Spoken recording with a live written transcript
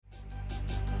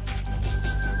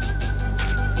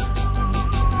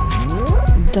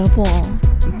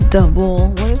double.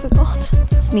 What is it called?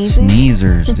 Sneezing.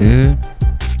 Sneezers, dude.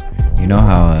 You know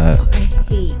how?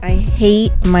 I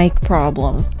hate mic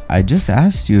problems. I just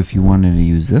asked you if you wanted to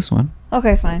use this one.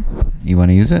 Okay, fine. You want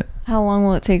to use it? How long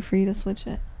will it take for you to switch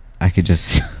it? I could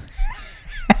just.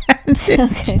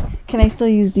 Okay. Can I still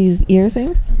use these ear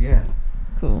things? Yeah.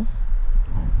 Cool.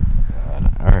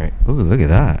 All right. Ooh, look at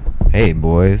that. Hey,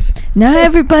 boys. Now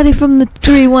everybody from the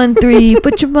 313,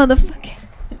 put your motherfucking...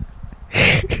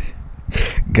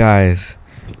 Guys,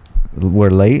 we're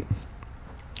late,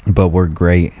 but we're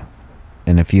great.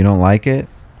 And if you don't like it,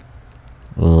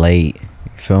 late.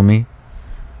 You feel me?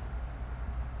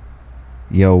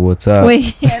 Yo, what's up?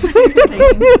 Wait, yeah, I thought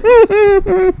you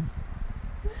were taking...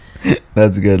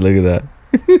 That's good. Look at that.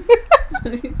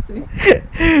 Let me see.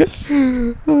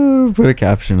 Put a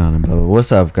caption on it, Bubba.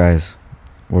 What's up, guys?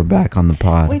 We're back on the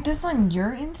pod. Wait, this on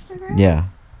your Instagram? Yeah.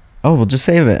 Oh, we'll just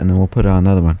save it and then we'll put it on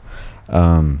another one.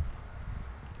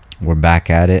 We're back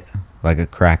at it like a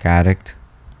crack addict.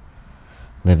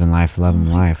 Living life,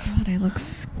 loving life. God, I look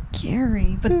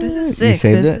scary. But this is sick. You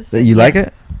saved this it? Is sick. You like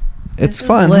it? It's this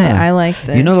fun. Is lit. Huh? I like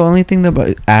this. You know the only thing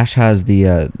that Ash has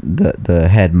the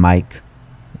head mic.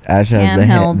 Ash has the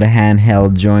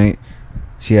handheld joint.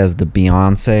 She has the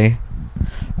Beyonce.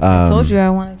 I told you I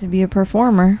wanted to be a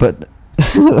performer. But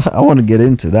I want to get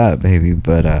into that, baby.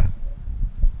 But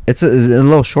is it a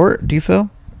little short, do you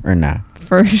feel? Or nah?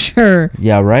 For sure.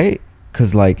 Yeah, right?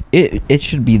 Because, like, it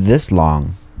should be this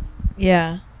long.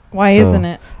 Yeah. Why isn't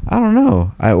it? I don't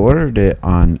know. I ordered it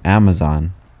on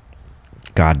Amazon.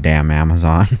 Goddamn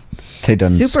Amazon. They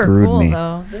done super screwed cool, me.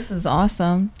 Though. This is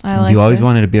awesome. I like Do you always this.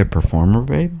 wanted to be a performer,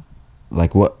 babe?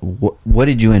 Like, what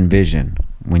did you envision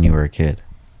when you were a kid?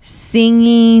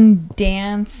 Singing,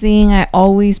 dancing. I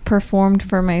always performed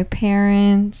for my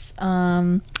parents.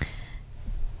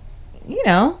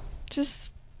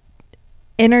 Just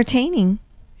entertaining.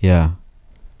 Yeah.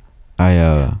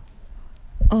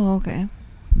 Oh, okay.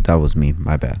 That was me.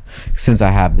 My bad. Since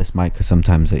I have this mic, because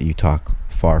sometimes that you talk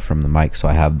far from the mic, so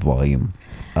I have the volume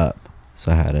up.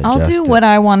 So I had to adjust I'll do what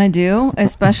I want to do,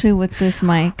 especially with this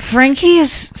mic. Frankie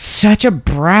is such a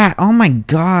brat. Oh my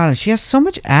god, she has so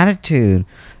much attitude.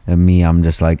 And me, I'm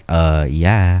just like,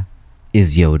 yeah,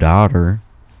 is your daughter.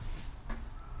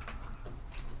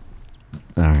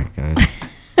 All right, guys.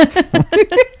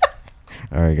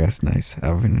 All right, guys. Nice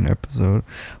having an episode.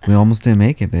 We almost didn't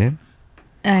make it, babe.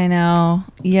 I know.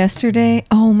 Yesterday.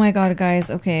 Oh my god, guys.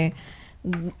 Okay.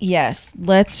 Yes.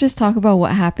 Let's just talk about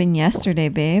what happened yesterday,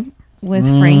 babe. With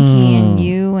Frankie and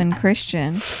you and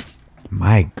Christian.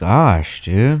 My gosh,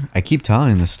 dude. I keep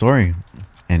telling the story.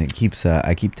 And it keeps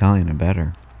I keep telling it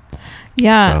better.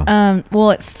 Yeah. So.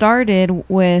 Well, it started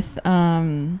with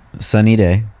sunny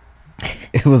day.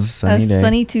 It was a sunny day.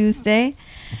 Sunny Tuesday.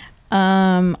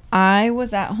 I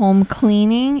was at home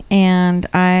cleaning, and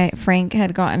Frank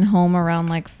had gotten home around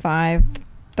like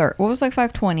 5:30. What was like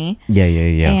 5:20?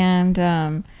 Yeah.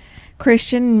 And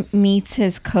Christian meets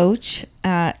his coach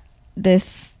at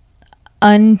this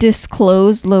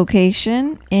undisclosed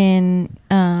location in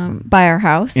by our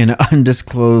house. In an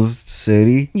undisclosed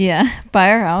city. Yeah,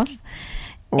 by our house.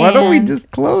 Why don't we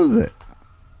just close it?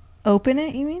 Open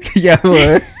it, you mean? Yeah.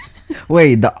 What?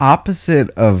 Wait, the opposite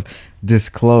of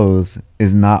disclose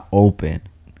is not open.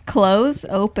 Close,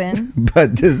 open.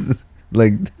 But this,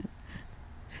 like,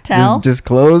 Tell.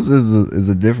 Disclose is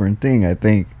a different thing, I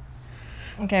think.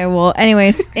 Okay, well,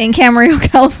 anyways, in Camarillo,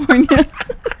 California.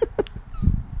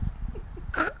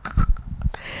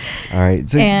 All right,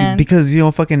 so And- because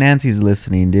fucking Nancy's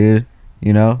listening, dude.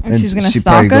 You know, And she's gonna she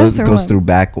stalk probably us or goes what? through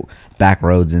back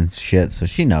roads and shit, so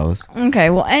she knows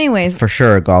Okay, well, anyways, for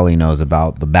sure. Golly knows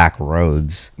about the back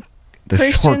roads, the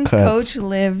Christian's shortcuts. coach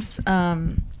lives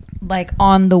like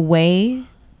on the way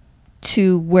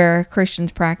to where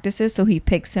Christian's practices, so he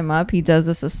picks him up. He does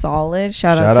us a solid.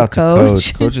 Shout out to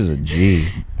Coach. Coach is a G.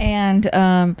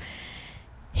 And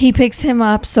he picks him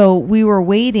up, so we were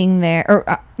waiting there.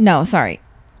 Or no, sorry.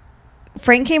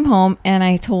 Frank came home, and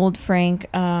I told Frank,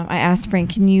 I asked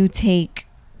Frank, can you take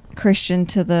Christian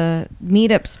to the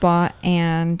meetup spot,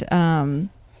 and can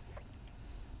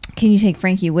you take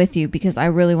Frankie with you, because I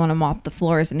really want to mop the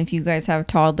floors, and if you guys have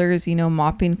toddlers,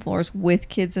 mopping floors with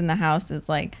kids in the house is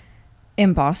like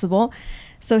impossible.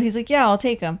 So he's like, yeah, I'll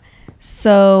take him.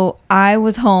 So I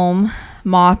was home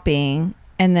mopping,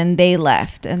 and then they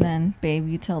left, and then babe,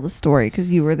 you tell the story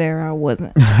because you were there. I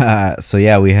wasn't. So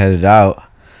yeah, we headed out,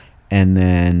 and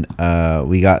then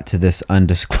we got to this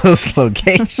undisclosed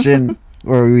location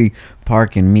where we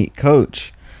park and meet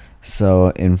Coach. So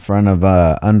in front of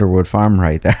Underwood Farm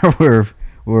right there where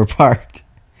we're parked.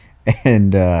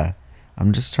 And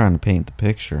I'm just trying to paint the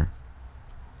picture.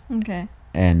 Okay.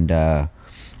 And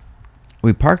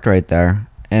we parked right there,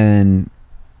 and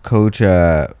coach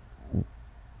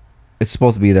it's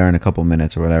supposed to be there in a couple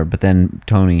minutes or whatever, but then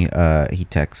Tony he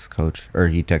texts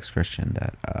Christian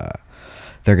that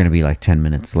they're gonna be like 10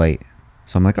 minutes late.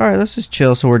 So I'm like, all right, let's just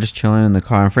chill. So we're just chilling in the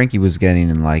car, and Frankie was getting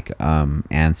in like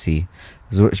antsy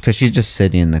because she's just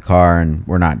sitting in the car and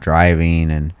we're not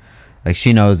driving, and like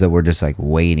she knows that we're just like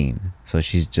waiting, so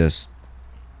she just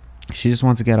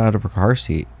wants to get out of her car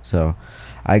seat. So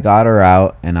I got her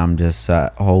out, and I'm just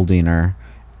holding her.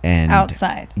 And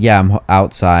outside. Yeah, I'm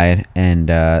outside, and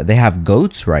they have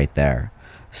goats right there.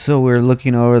 So we're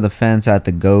looking over the fence at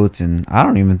the goats, and I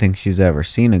don't even think she's ever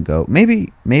seen a goat.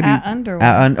 Maybe At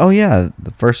Underwood. oh yeah, the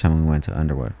first time we went to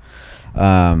Underwood.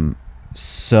 Yeah,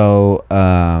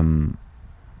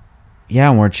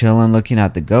 and we're chilling, looking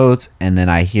at the goats, and then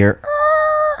I hear,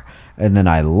 "Arr!" And then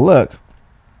I look,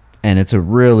 and it's a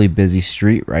really busy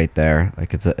street right there.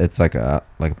 Like it's like a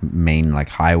main like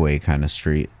highway kind of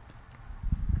street.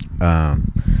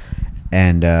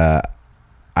 And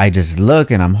I just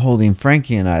look, and I'm holding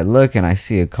Frankie, and I look, and I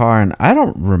see a car, and I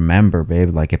don't remember, babe,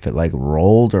 like if it like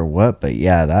rolled or what, but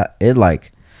yeah,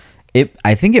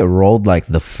 I think it rolled like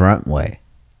the front way.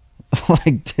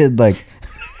 Like did like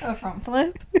a front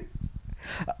flip.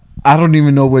 I don't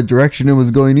even know what direction it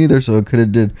was going either, so it could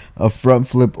have did a front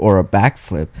flip or a back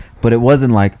flip, but it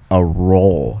wasn't like a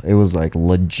roll. It was like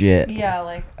legit. Yeah,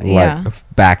 like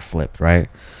back flip, right?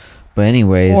 But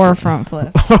anyways, or a front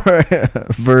flip or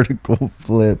a vertical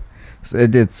flip. So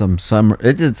it did some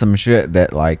shit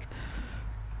that like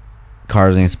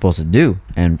cars ain't supposed to do.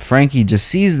 And Frankie just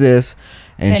sees this,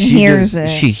 and she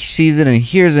sees it and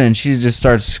hears it, and she just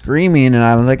starts screaming. And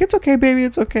I was like, "It's okay, baby,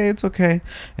 it's okay, it's okay."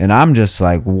 And I'm just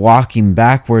like walking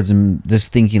backwards and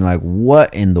just thinking like,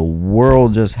 "What in the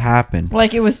world just happened?"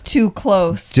 Like it was too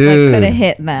close. Dude. Like could have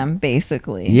hit them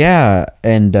basically. Yeah,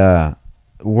 and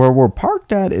where we're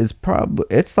parked at is probably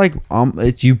it's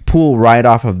you pull right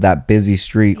off of that busy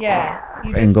street,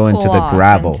 and go into the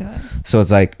gravel. So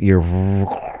it's like you're,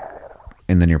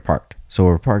 and then you're parked. So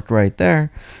we're parked right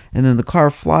there, and then the car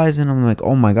flies, and I'm like,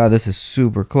 oh my god, this is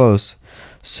super close.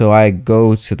 So I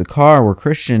go to the car where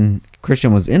Christian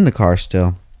was in the car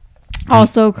still.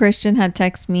 Also, Christian had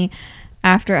texted me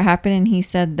after it happened, and he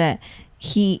said that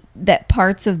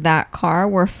parts of that car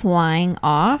were flying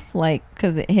off, like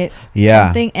because it hit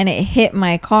something, and it hit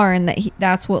my car, and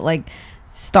that's what like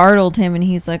startled him, and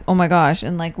he's like, oh my gosh,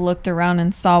 and like looked around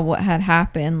and saw what had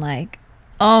happened. Like,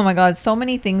 oh my god, so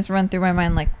many things run through my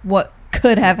mind, like what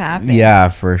could have happened. Yeah,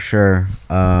 for sure.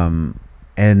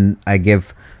 And I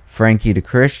give Frankie to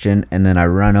Christian, and then I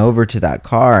run over to that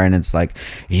car, and it's like,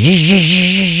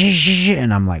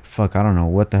 and I'm like, fuck, I don't know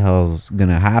what the hell's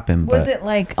gonna happen. Was it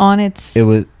like on its? It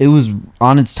was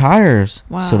on its tires.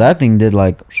 Wow. So that thing did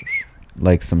like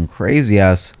some crazy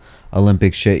ass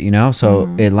Olympic shit, you know.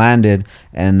 So it landed,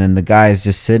 and then the guy is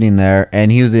just sitting there,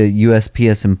 and he was a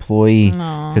USPS employee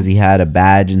because he had a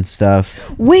badge and stuff.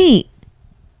 Wait,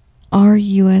 our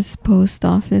U.S. Post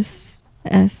Office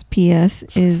SPS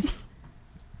is.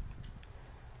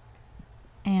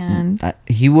 And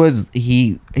he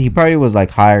probably was like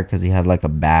hired because he had like a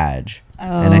badge,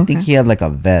 and I think he had like a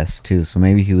vest too. So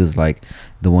maybe he was like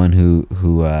the one who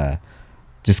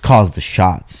just calls the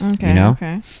shots. Okay, you know,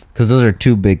 okay. Because those are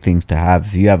two big things to have.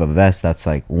 If you have a vest, that's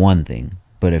like one thing,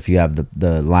 but if you have the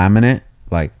laminate,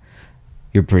 like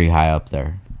you're pretty high up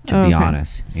there. To be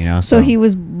honest, you know. So he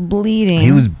was bleeding.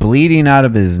 He was bleeding out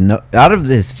of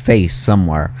his face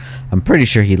somewhere. I'm pretty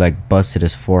sure he like busted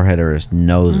his forehead or his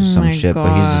nose or some shit. Gosh.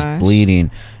 But he's just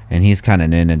bleeding, and he's kind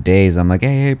of in a daze. I'm like,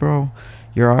 hey, bro,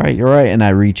 you're all right, And I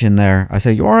reach in there. I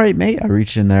say, you all right, mate? I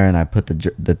reach in there and I put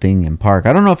the thing in park.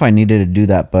 I don't know if I needed to do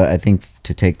that, but I think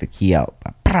to take the key out,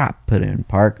 put it in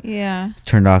park. Yeah.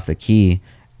 Turned off the key,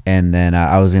 and then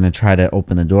I was gonna try to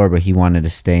open the door, but he wanted to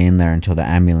stay in there until the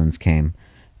ambulance came.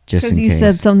 Because you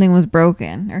said something was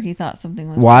broken, or he thought something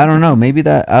was broken. I don't know. Maybe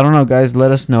that, I don't know, guys.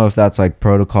 Let us know if that's like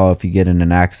protocol. If you get in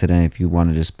an accident, if you want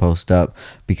to just post up.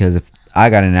 Because if I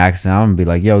got in an accident, I'm going to be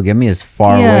like, yo, get me as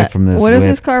far away from this. What if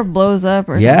this car blows up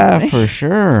or something? Yeah, for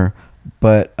sure.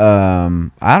 But I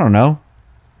don't know.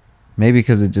 Maybe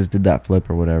because it just did that flip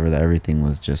or whatever, that everything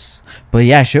was just. But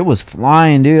yeah, shit was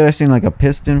flying, dude. I seen like a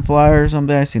piston fly or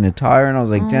something. I seen a tire, and I was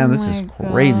like, damn, this is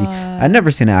crazy. I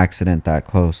never seen an accident that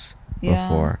close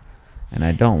before, and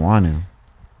I don't want to.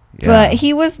 Yeah. But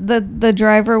he was the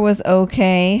driver was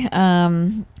okay.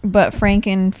 But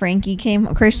Frankie came.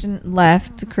 Christian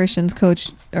left. Christian's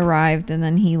coach arrived, and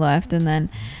then he left, and then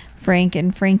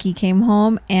Frankie came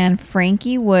home, and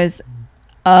Frankie was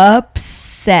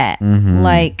upset,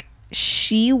 like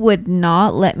she would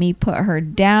not let me put her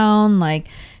down. Like,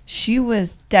 she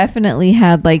was definitely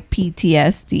had like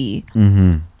PTSD.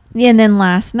 And then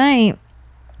last night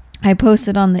I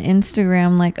posted on the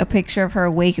Instagram like a picture of her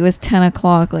awake. It was 10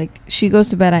 o'clock. Like, she goes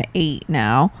to bed at 8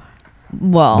 now.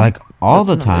 Well, like all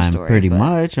the time, pretty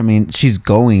much. I mean, she's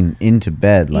going into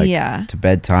bed like to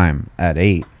bedtime at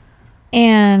 8.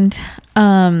 And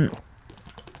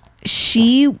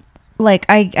she, like,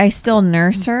 I still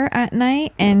nurse her at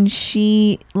night, and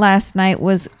she last night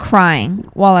was crying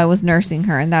while I was nursing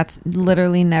her, and that's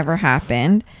literally never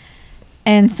happened.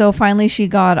 And so finally she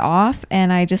got off,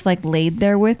 and I just like laid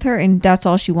there with her, and that's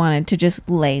all she wanted, to just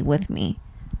lay with me.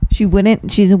 She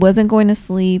wasn't going to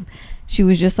sleep. She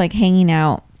was just like hanging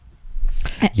out.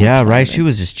 Yeah, right. She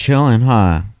was just chilling,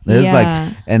 huh? It was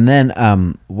like, and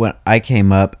then when I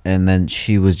came up, and then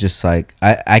she was just like,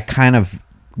 I kind of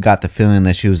got the feeling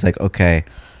that she was like, okay,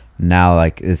 now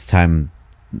like it's time,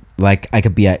 like I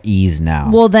could be at ease now.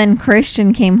 Well, then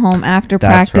Christian came home after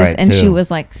practice, and she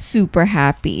was like super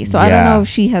happy. So I don't know if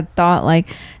she had thought like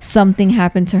something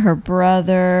happened to her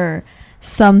brother or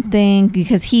something,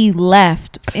 because he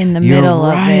left in the middle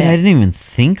of it. I didn't even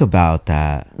think about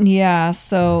that. Yeah,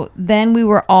 so then we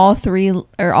were all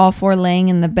 4 laying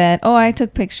in the bed. Oh, I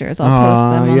took pictures. I'll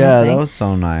post them on the thing. That was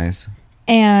so nice.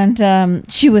 And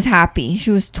she was happy.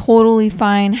 She was totally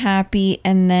fine, happy.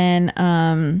 And then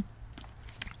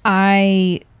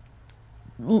I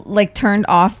like turned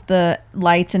off the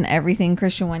lights and everything.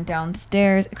 Christian went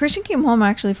downstairs. Christian came home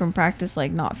actually from practice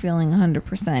like not feeling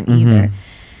 100% either.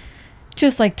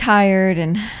 Just like tired,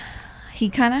 and he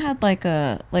kind of had like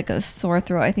a sore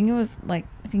throat. I think it's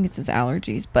his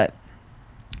allergies, but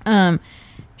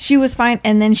she was fine.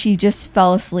 And then she just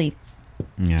fell asleep.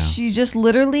 Yeah, she just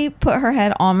literally put her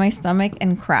head on my stomach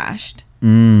and crashed.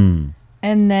 And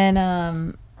then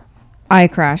I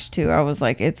crashed too. I was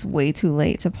like, it's way too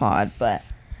late to pod. But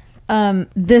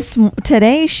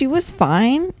today she was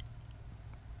fine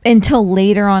until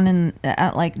later on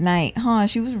at like night.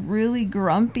 She was really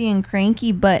grumpy and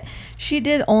cranky, but she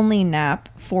did only nap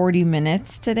 40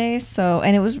 minutes today. So,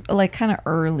 and it was like kind of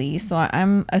early. So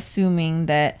I'm assuming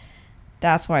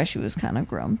that's why she was kind of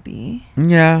grumpy.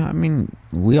 Yeah, I mean,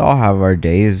 we all have our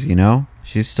days, you know.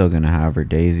 She's still gonna have her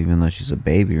days, even though she's a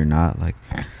baby or not. Like,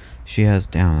 she has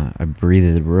I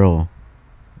breathed real.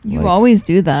 You always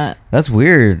do that. That's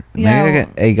weird. Yeah.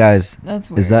 Hey guys, that's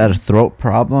weird. Is that a throat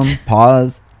problem?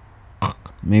 Pause.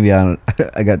 Maybe I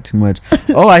got too much.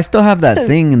 Oh, I still have that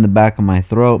thing in the back of my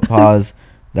throat. Pause.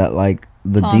 That like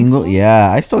the tonsil? Dingle.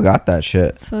 Yeah, I still got that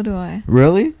shit. So do I.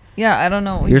 Really? Yeah, I don't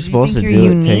know. You're supposed to do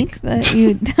unique that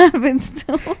you haven't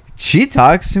still. She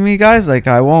talks to me, guys, like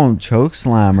I won't choke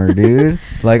slam her, dude.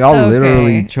 Like I'll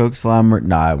literally choke slam her.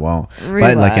 Nah, I won't.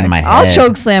 Relax. But like in my head. I'll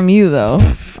choke slam you though,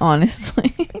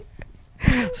 honestly.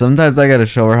 Sometimes I gotta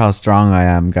show her how strong I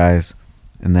am, guys.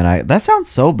 And then that sounds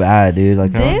so bad, dude.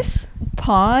 Like this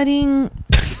podding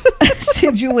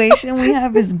situation we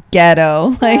have is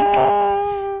ghetto. Like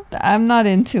I'm not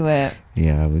into it.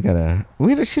 Yeah,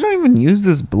 she don't even use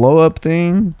this blow up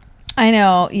thing. I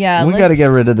know. Yeah, we gotta get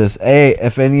rid of this. Hey,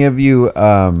 if any of you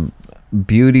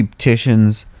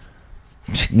beauticians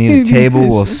need a table,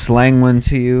 we'll slang one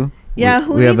to you. Yeah,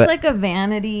 who needs like a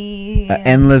vanity?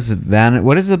 Endless vanity.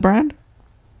 What is the brand?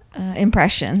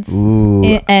 Impressions. Ooh.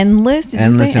 Endless. Did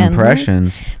endless you say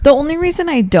impressions. Endless? The only reason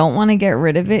I don't want to get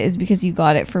rid of it is because you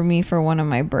got it for me for one of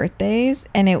my birthdays,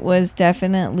 and it was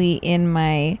definitely in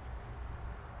my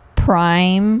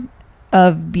prime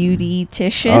of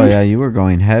beautician. Oh yeah, you were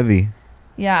going heavy.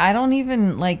 Yeah, I don't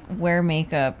even like wear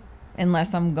makeup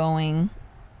unless I'm going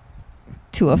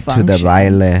to a function. To the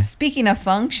baile. Speaking of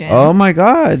functions. Oh my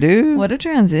god, dude. What a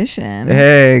transition.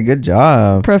 Hey, good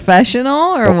job.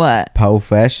 Professional or what?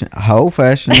 Professional.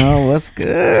 What's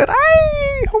good?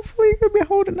 Hopefully you're gonna be a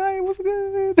hoe tonight. What's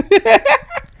good?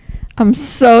 I'm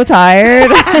so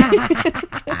tired.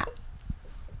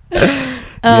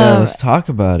 Yeah, let's talk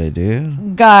about it,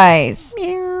 dude. Guys,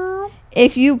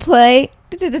 if you play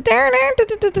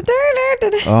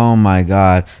oh my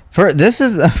god,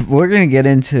 we're gonna get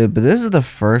into, but this is the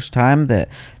first time that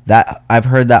I've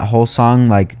heard that whole song,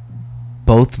 like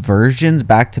both versions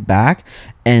back to back,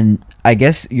 and I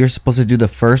guess you're supposed to do the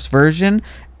first version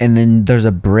and then there's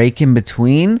a break in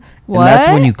between. What? And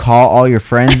that's when you call all your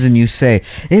friends and you say,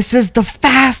 it says the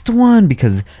fast one,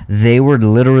 because they were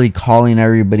literally calling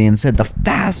everybody and said the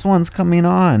fast one's coming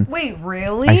on. Wait,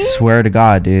 really? I swear to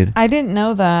God, dude. I didn't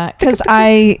know that because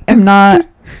I am not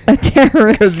a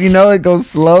terrorist. Because you know it goes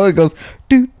slow. It goes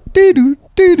do do do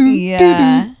do do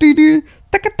do do do.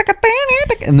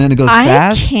 and then it goes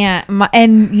fast. I can't.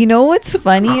 And you know what's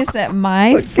funny is that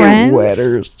my Fucking friends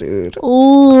wetters, dude.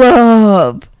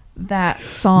 love that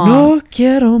song. No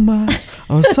quiero más,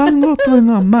 o sango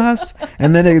tengo más.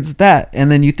 And then it's that,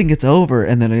 and then you think it's over,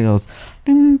 and then it goes,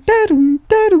 and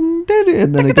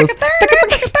then it goes.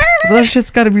 That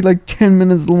shit's got to be like 10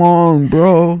 minutes long,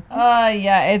 bro.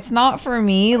 Yeah, it's not for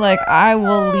me. Like, I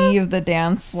will leave the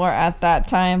dance floor at that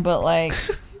time, but like,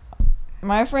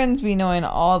 my friends be knowing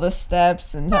all the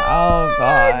steps and oh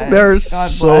god, they're God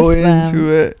so bless them. into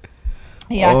it.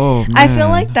 Yeah, oh, I feel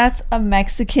like that's a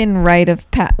Mexican rite of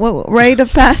rite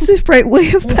of passage, right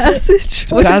way of passage.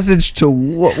 Passage to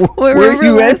what? Where Remember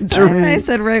you last entering? time I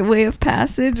said right way of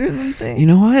passage or something. You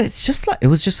know what? It's just like it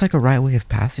was just like a right way of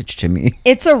passage to me.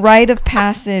 It's a rite of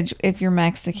passage if you're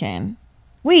Mexican.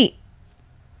 Wait,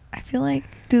 I feel like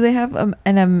do they have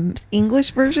an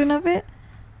English version of it?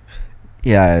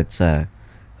 Yeah, it's the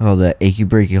Achy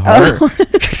Breaky Heart. Oh.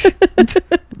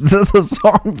 the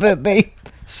song that they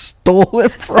stole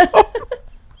it from.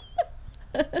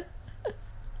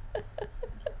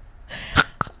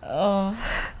 Oh.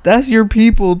 That's your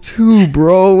people too,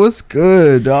 bro. What's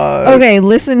good, dog? Okay,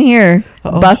 listen here,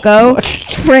 Oh Bucko. my-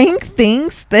 Frank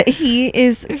thinks that he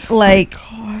is like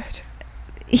God.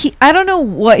 I don't know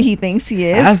what he thinks he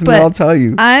is, Ask me, but I'll tell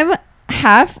you. I'm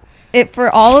half it for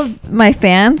all of my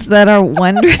fans that are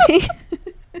wondering.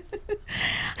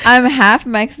 I'm half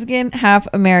Mexican, half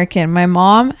American. My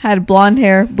mom had blonde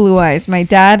hair, blue eyes. My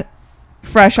dad,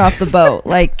 fresh off the boat,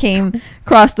 like came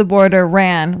across the border,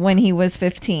 ran when he was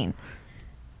 15.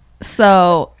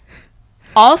 So,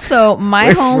 also, my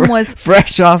home was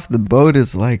fresh off the boat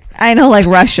is like I know, like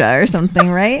Russia or something,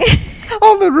 right?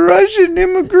 all the Russian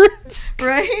immigrants.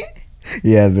 Right?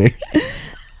 Yeah, baby.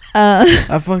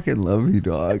 I fucking love you,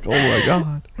 dog. Oh my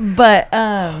god.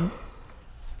 But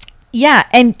yeah,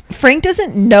 and Frank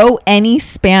doesn't know any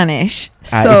Spanish.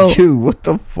 So I do. What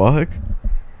the fuck?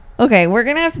 okay, we're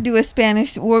gonna have to do a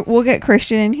Spanish. We'll get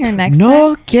Christian in here next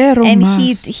No time. quiero And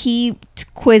más. he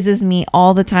quizzes me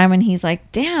all the time, and he's like,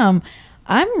 "Damn,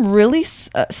 I'm really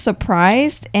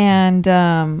surprised and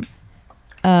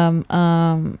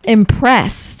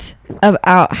impressed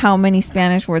about how many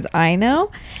Spanish words I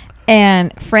know."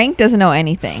 And Frank doesn't know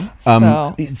anything. So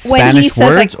when he Spanish says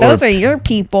like words those or- are your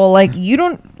people, like you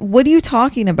don't. What are you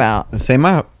talking about? Say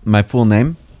my full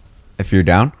name, if you're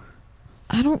down.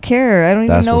 I don't care. I don't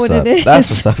even That's know what's what up. it is. That's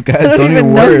what's up, guys. I Don't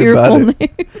even worry your about full it.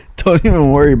 name. Don't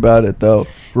even worry about it, though.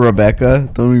 Rebecca,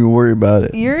 don't even worry about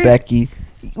it. You're- Becky.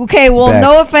 Okay, well, Beck.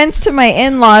 no offense to my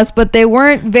in-laws, but they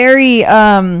weren't very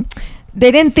they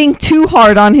didn't think too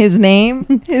hard on his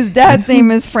name. His dad's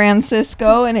name is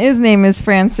Francisco, and his name is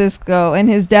Francisco, and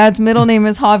his dad's middle name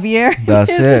is Javier. That's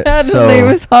his it. Dad's So- name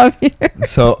is Javier.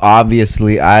 So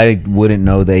obviously, I wouldn't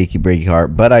know the Achy Breaky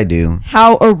Heart, but I do.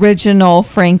 How original,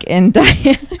 Frank and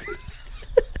Diane.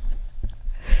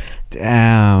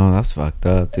 Damn, that's fucked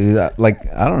up, dude. I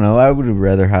don't know. I would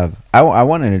rather have. I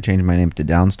wanted to change my name to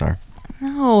Downstar.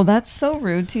 No, that's so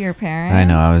rude to your parents. I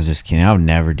know. I was just kidding. I would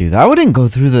never do that. I wouldn't go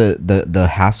through the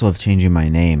hassle of changing my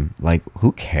name. Like,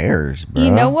 who cares, bro?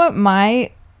 You know what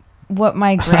my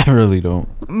I really don't.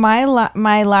 my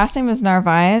last name is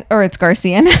Narvaez, or it's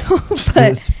Garcia now, but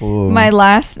This fool. my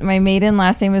maiden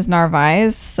last name is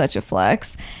Narvaez. Such a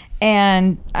flex.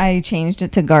 And I changed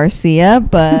it to Garcia,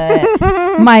 but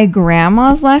my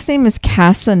grandma's last name is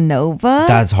Casanova.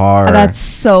 That's hard. That's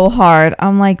so hard.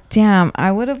 I'm like, damn,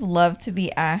 I would have loved to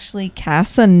be Ashley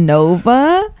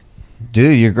Casanova.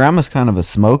 Dude, your grandma's kind of a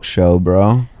smoke show,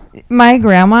 bro. My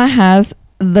grandma has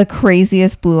the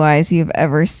craziest blue eyes you've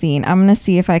ever seen. I'm going to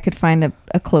see if I could find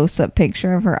a close-up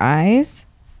picture of her eyes.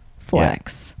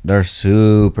 Flex. Yeah, they're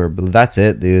super blue. That's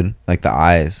it, dude. Like the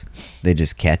eyes, they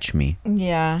just catch me.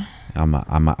 Yeah. I'm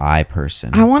a eye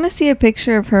person. I want to see a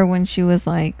picture of her when she was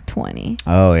like 20.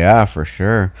 Oh yeah, for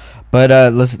sure. But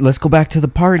let's go back to the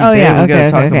party. Oh babe. yeah, we okay, gotta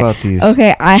okay, talk okay. about these.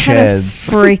 Okay, I had a cheds.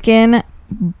 freaking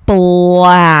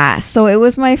blast. So it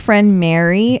was my friend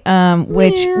Mary,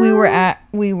 which we were at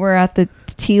the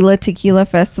Tequila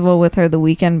Festival with her the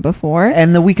weekend before.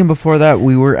 And the weekend before that,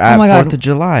 we were at my God. 4th of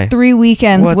July. 3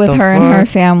 weekends What with the her and her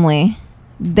fuck? family.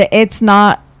 It's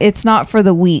not for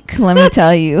the weak, let me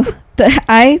tell you.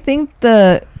 I think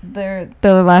the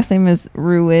last name is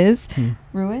Ruiz.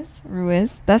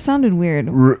 Ruiz. That sounded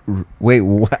weird. Wait,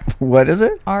 what is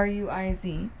it?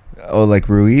 Ruiz. Oh, like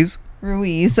Ruiz?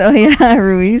 Ruiz. Oh yeah,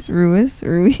 Ruiz.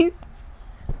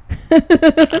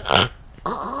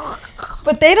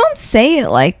 But they don't say it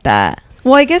like that.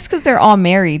 Well, I guess because they're all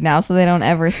married now, so they don't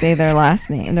ever say their last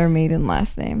name, their maiden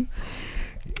last name.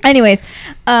 Anyways,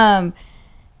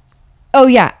 Oh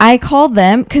yeah, I called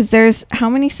them because there's how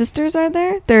many sisters are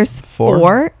there? There's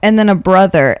four and then a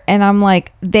brother, and I'm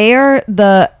like, they are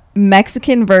the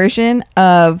Mexican version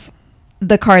of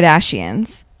the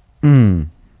Kardashians.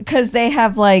 Because they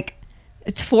have like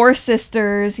it's 4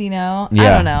 sisters, you know. Yeah.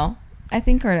 I don't know. I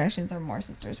think Kardashians are more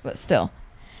sisters, but still.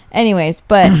 Anyways,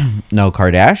 but no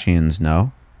Kardashians,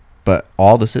 no, but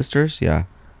all the sisters, yeah.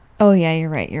 Oh yeah, you're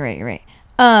right.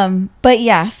 But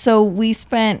yeah, so we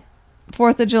spent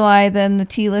 4th of July, then the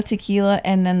Tila Tequila,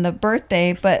 and then the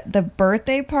birthday. But the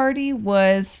birthday party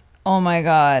was, oh my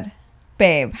God,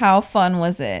 babe, how fun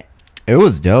was it? It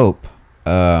was dope.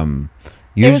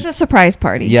 It was a surprise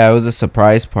party. Yeah, it was a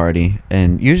surprise party.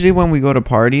 And usually when we go to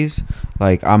parties,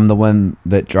 like I'm the one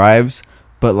that drives,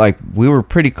 but like we were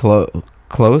pretty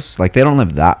close. Like they don't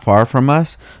live that far from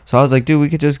us. So I was like, dude, we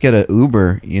could just get an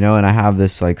Uber, you know, and I have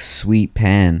this like sweet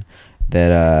pen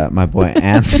that my boy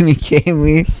Anthony gave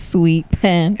me. Sweet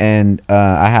pen. And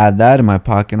I had that in my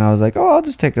pocket, and I was like, oh, I'll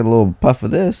just take a little puff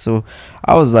of this. So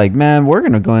I was like, man, we're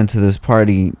gonna go into this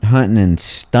party hunting and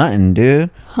stunting, dude.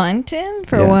 Hunting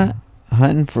for what?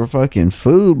 Hunting for fucking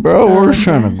food, bro. We're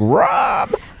trying to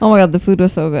grab. Oh my God, the food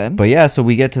was so good. But yeah, so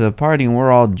we get to the party and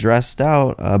we're all dressed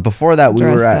out. Before that, we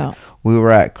were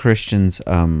at Christian's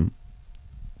game.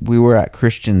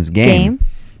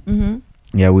 Mm-hmm.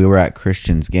 Yeah, we were at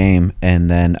Christian's game, and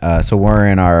then so we're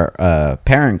in our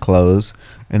parent clothes,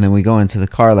 and then we go into the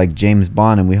car like James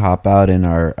Bond, and we hop out in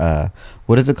our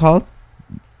what is it called?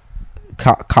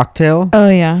 Cocktail. Oh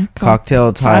yeah,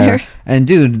 cocktail tire. And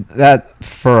dude, that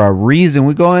for a reason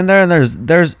we go in there, and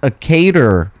there's a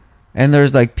caterer, and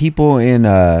there's like people in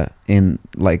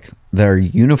like their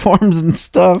uniforms and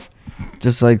stuff,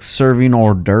 just like serving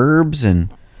hors d'oeuvres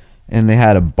and they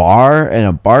had a bar and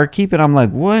a barkeep, and I'm like,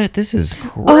 what? This is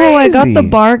crazy. Oh, I got the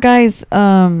bar guy's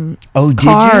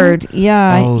card. Did you?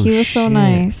 Yeah, he was so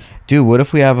nice. Dude, what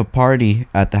if we have a party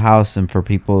at the house and for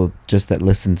people just that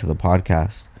listen to the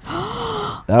podcast?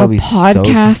 That would be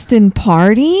podcasting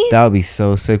party? That would be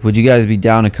so sick. Would you guys be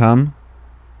down to come?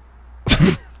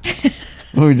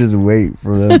 Let me just wait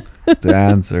for them to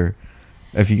answer.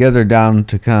 If you guys are down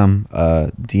to come,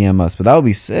 DM us. But that would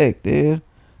be sick, dude.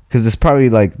 Because it's probably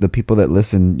like the people that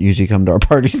listen usually come to our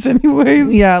parties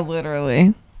anyways. Yeah,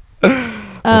 literally.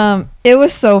 It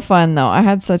was so fun though. I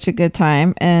had such a good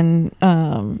time, and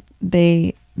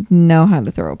they know how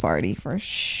to throw a party for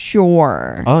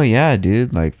sure. Oh yeah,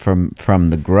 dude. Like from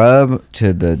the grub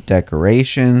to the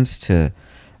decorations to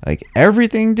like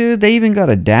everything, dude. They even got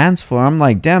a dance floor. I'm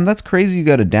like, damn, that's crazy. You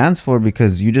got a dance floor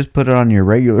because you just put it on your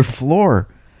regular floor,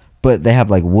 but they have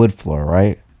like wood floor,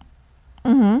 right?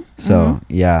 Mm-hmm. So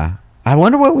yeah, I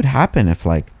wonder what would happen if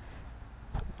like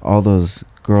all those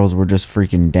girls were just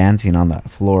freaking dancing on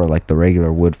that floor, like the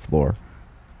regular wood floor.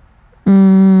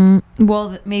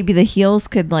 Well, maybe the heels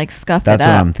could like scuff That's it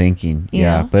up. what I'm thinking.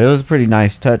 Yeah, but it was a pretty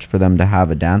nice touch for them to have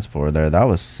a dance floor there. That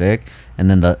was sick. And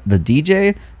then the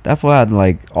DJ, that fool had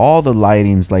like all the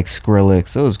lightings like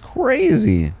Skrillex. It was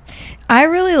crazy. I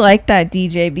really like that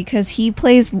DJ because he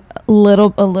plays a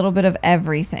little bit of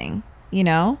everything. You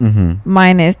know,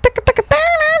 mine is.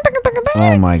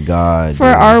 Oh my God! For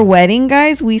our wedding,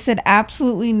 guys, we said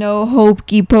absolutely no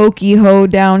hokey pokey ho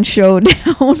down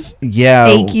showdown. Yeah,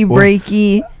 achy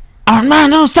breaky. Oh man,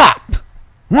 don't stop!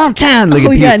 110.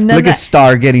 Look at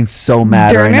Star getting so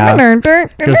mad right now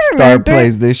because Star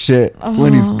plays this shit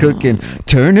when he's cooking.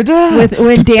 Turn it up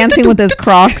when dancing with his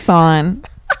Crocs on,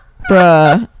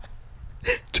 bruh.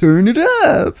 Turn it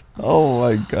up! Oh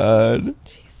my God!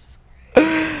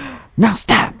 Now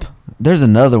stop. There's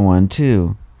another one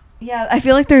too. Yeah, I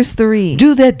feel like there's 3.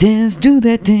 Do that dance.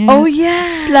 Oh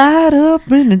yeah. Slide up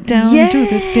and down. Yes. Do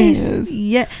that dance.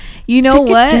 Yeah. You know Take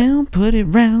what? It down, put it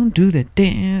round. Do that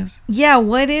dance. Yeah.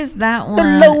 What is that one? The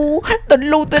low.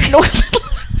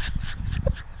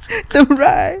 The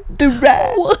right.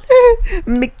 What?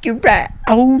 Make it right.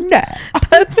 Oh no.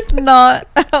 That's not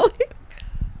how it.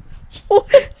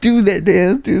 What? Do that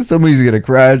dance, dude. Somebody's gonna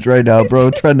crash right now,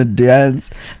 bro. Trying to dance.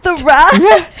 The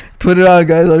ride. Put it on,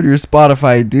 guys, on your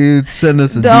Spotify, dude. Send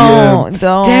us a DM.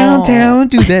 Don't. Downtown,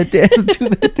 do that dance. Do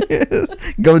that dance.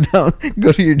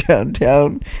 Go to your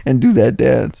downtown and do that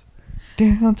dance.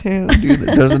 Downtown, do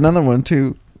that. There's another one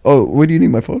too. Oh, what do you need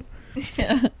my phone?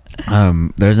 Yeah.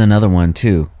 There's another one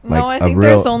too. Like I think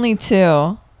there's only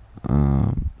 2.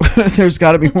 There's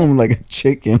got to be one with like a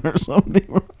chicken or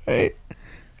something, right?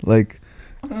 Like.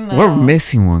 No. We're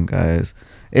missing one, guys.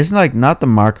 It's like not the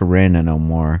Macarena no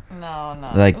more. No.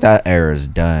 Like that era is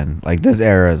done. Like this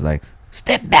era is like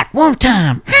step back 1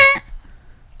 time,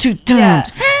 2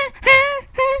 times,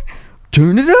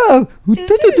 turn it up.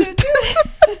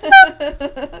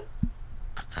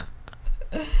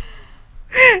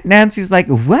 Nancy's like,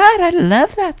 what? I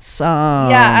love that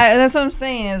song. Yeah, that's what I'm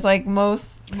saying. Is like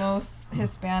most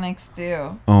Hispanics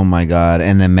do. Oh my god!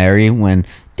 And then Mary when.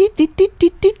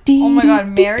 Oh my god,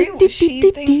 Mary,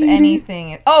 she thinks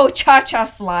anything. Oh, cha-cha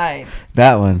slide.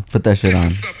 That one. Put that shit on.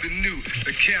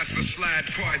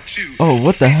 Oh,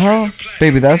 what the hell?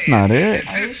 Baby, that's not it.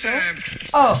 Are you sure?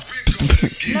 Oh.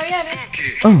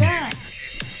 No, yeah.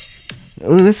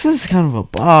 Oh, this is kind of a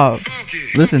bop.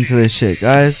 Listen to this shit,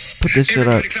 guys. Put this shit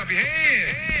up.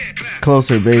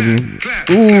 Closer, baby.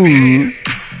 Ooh.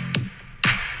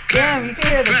 Damn, you can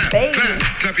hear the baby.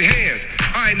 Clap your hands.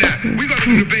 All right, now, we're going to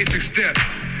do the basic step.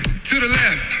 To the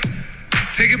left.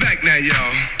 Take it back now,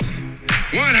 y'all.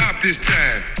 One hop this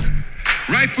time.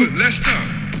 Right foot, let's stomp.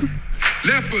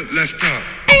 Left foot, let's stomp.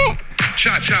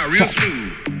 Cha-cha, real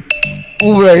smooth.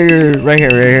 Ooh, right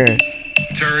here.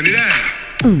 Turn it out.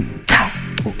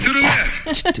 To the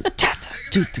left.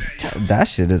 That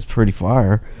shit is pretty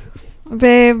fire.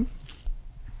 Babe.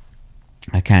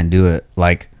 I can't do it.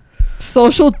 Like,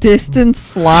 Social distance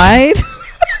slide?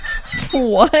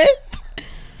 What?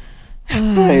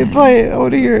 play it. I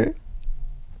want to hear it.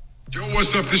 Yo,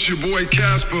 what's up? This your boy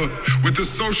Casper with the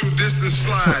social distance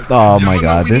slide. Oh my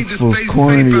y'all god, know we this need to was stay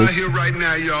corny. safe out here right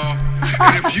now, y'all.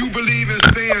 And if you believe in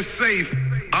staying safe,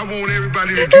 I want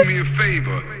everybody to do me a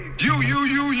favor. You,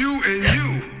 and you.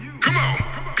 Come on,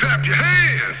 clap your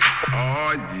hands.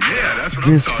 Oh yeah, that's what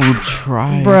This I'm fool talking about.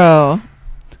 tried. Bro.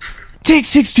 Take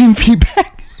 16 feet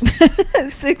back.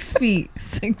 6 feet.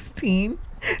 16?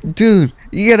 Dude,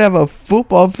 you gotta have a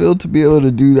football field to be able to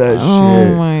do that shit.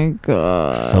 Oh my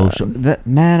god. Social.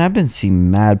 Man, I've been seeing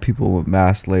mad people with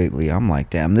masks lately. I'm like,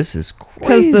 damn, this is crazy.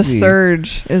 Because the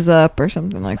surge is up or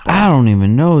something like that. I don't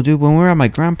even know, dude. When we were at my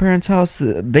grandparents' house,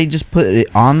 they just put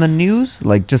it on the news.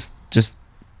 Like, just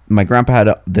my grandpa had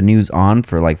the news on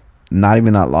for like not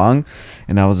even that long,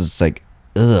 and I was just like,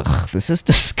 ugh, this is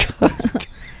disgusting.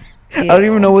 I don't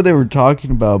even know what they were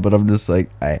talking about, but I'm just like,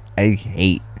 I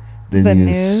hate the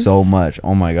news so much.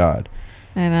 Oh my god,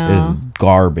 I know. it's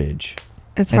garbage.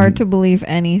 It's hard to believe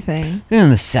anything.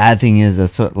 And the sad thing is,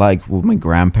 that's what, like, with my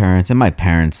grandparents and my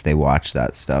parents, they watch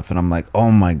that stuff, and I'm like, oh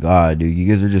my god, dude,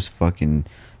 you guys are just fucking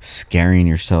scaring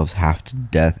yourselves half to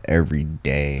death every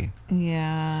day.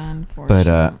 Yeah,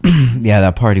 unfortunately. But yeah,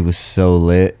 that party was so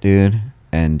lit, dude.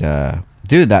 And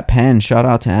dude, that pen, shout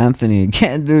out to Anthony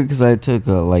again, dude, because I took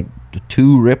like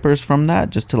 2 rippers from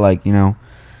that just to, like, you know,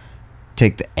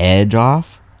 take the edge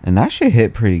off, and that shit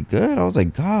hit pretty good. I was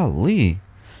like, golly.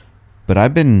 But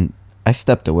I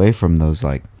stepped away from those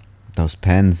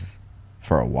pens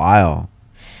for a while.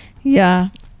 Yeah,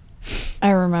 I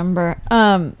remember.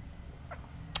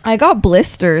 I got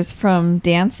blisters from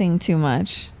dancing too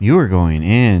much. You were going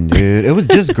in, dude. It was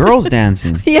just girls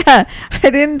dancing. Yeah, I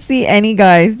didn't see any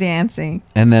guys dancing.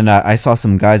 And then I saw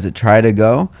some guys that try to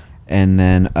go, and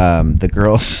then the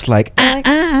girls like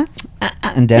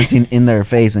and dancing in their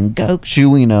face and go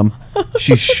shooing them.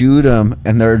 She shoot them,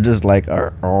 and they're just like,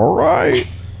 all right.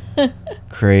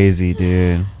 Crazy,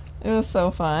 dude. It was so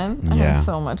fun. I Yeah. had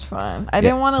so much fun. I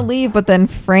didn't want to leave, but then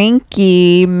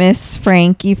Miss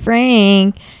Frankie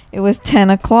Frank, it was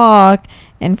 10 o'clock,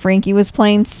 and Frankie was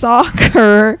playing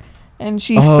soccer, and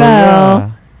she fell.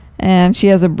 Yeah. And she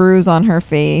has a bruise on her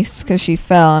face because she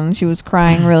fell, and she was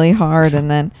crying really hard.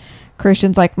 And then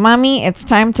Christian's like, Mommy, it's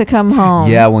time to come home.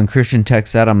 Yeah, when Christian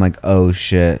texts that, I'm like, oh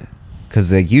shit,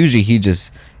 because like usually he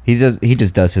just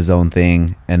does his own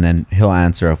thing, and then he'll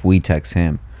answer if we text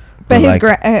him. But his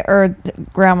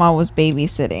like, grandma was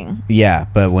babysitting. Yeah,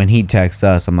 but when he texts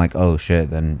us, I'm like, oh shit,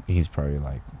 then he's probably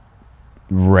like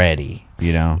ready,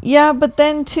 you know? Yeah, but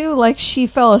then too, like, she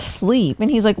fell asleep, and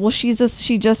he's like, well, she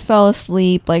just fell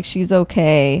asleep, like, she's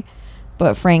okay.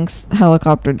 But Frank's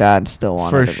helicopter dad still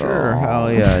wanted to go. For sure,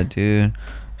 hell yeah, dude.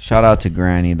 Shout out to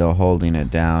Granny though, holding it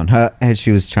down. And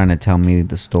she was trying to tell me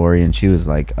the story, and she was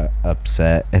like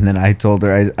upset. And then I told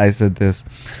her, I said this,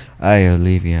 "Ay,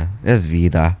 Olivia, es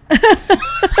vida." I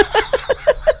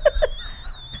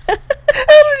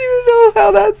don't even know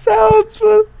how that sounds,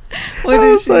 but What I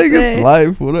did was she like, say? it's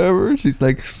life, whatever. She's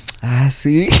like,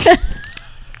 see.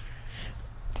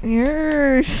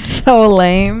 You're so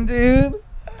lame, dude.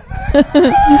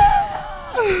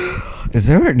 Is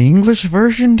there an English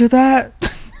version to that?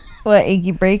 What,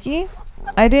 achy breaky?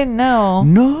 I didn't know.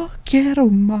 No quiero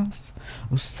más.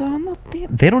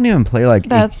 They don't even play like.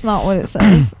 That's not what it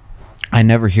says. I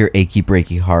never hear achy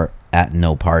breaky heart at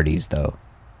no parties though.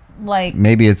 Like,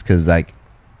 Maybe it's because like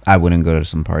I wouldn't go to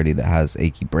some party that has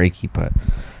achy breaky, but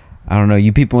I don't know.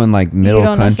 You people in like middle you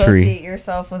don't country. associate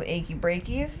yourself with achy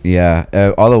breakies? Yeah.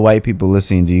 All the white people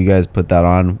listening, do you guys put that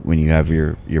on when you have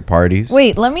your parties?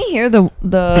 Wait, let me hear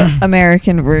the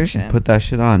American version. Put that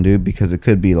shit on, dude, because it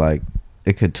could be like,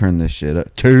 it could turn this shit up.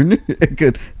 It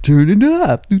could turn it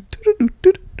up.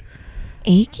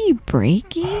 Achy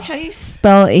breaky? How do you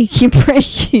spell achy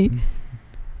breaky?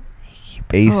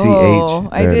 ACH. Oh,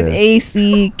 I did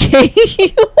ACK.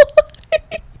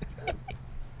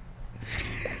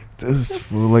 This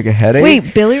fool like a headache.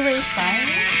 Wait, Billy Ray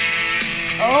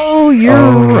Cyrus? Oh, you're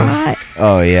right.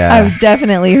 Oh yeah. I've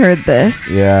definitely heard this.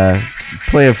 Yeah.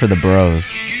 Play it for the bros.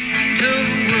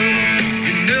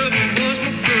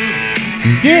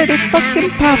 Get it fucking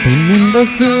popping in the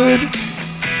hood.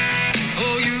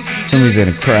 Somebody's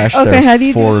gonna crash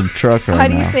their Ford truck right now. How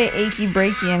do you say achy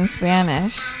breaky in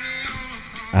Spanish?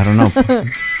 I don't know.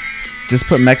 Just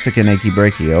put Mexican achy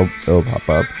breaky. It'll pop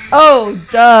up. Oh,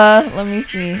 duh. Let me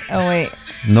see. Oh, wait.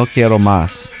 No quiero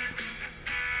más.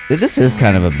 This is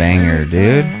kind of a banger,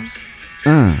 dude.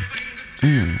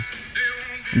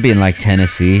 Being like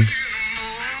Tennessee,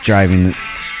 driving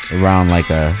around like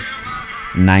a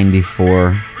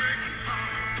 94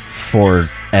 Ford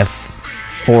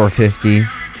F450.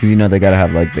 Because you know they gotta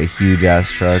have like the huge ass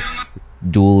trucks.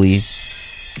 Dually.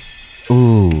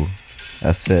 Ooh,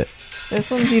 that's it. This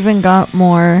one's even got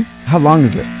more. How long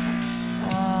is it?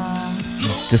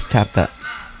 Just tap that.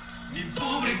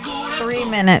 3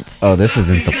 minutes. Oh, this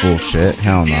isn't the full shit.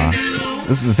 Hell nah.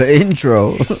 This is the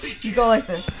intro. You go like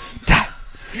this.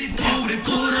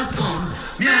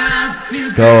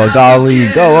 Go a golly,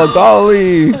 go a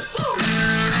golly.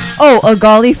 Oh, a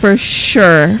golly for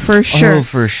sure. For sure. Oh,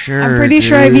 for sure. I'm pretty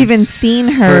sure I've even seen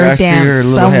her I see dance her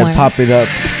little somewhere. head pop it up.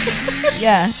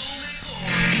 Yeah.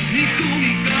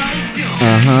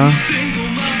 Uh-huh.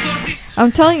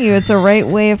 I'm telling you, it's a right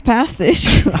way of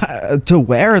passage. To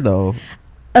where though?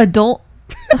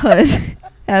 Adulthood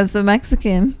as a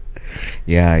Mexican.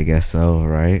 Yeah, I guess so,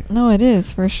 right? No, it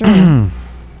is for sure. I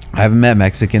haven't met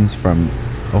Mexicans from.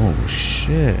 Oh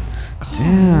shit!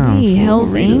 Damn, Golly, fool,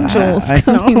 Hell's Angels I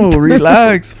coming know. through.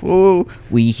 Relax, fool.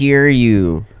 We hear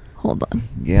you. Hold on.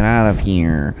 Get out of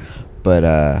here. But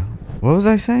what was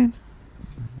I saying?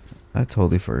 I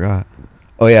totally forgot.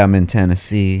 Oh yeah, I'm in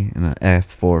Tennessee in an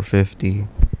F450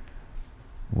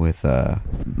 with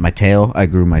my tail. I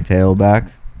grew my tail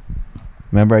back.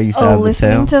 Remember I used to have the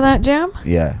listening tail? to that jam?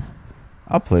 Yeah.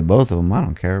 I'll play both of them. I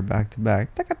don't care. Back to back.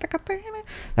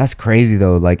 That's crazy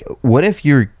though. Like, what if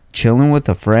you're chilling with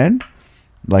a friend?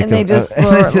 Like, And they just and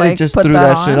throw- they like, just put threw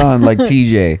that that shit on? on. Like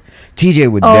TJ. TJ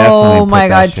would definitely. Oh put my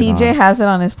that god, shit TJ on. has it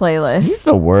on his playlist. He's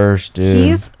the worst, dude.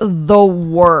 He's the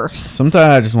worst. Sometimes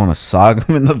I just want to sock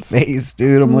him in the face,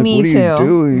 dude. I'm like, Me what are too. you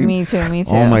doing? Me too. Me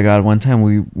too. Oh my god, one time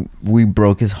we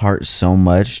broke his heart so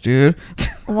much, dude.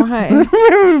 Why?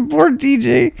 Poor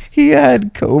DJ. He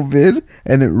had COVID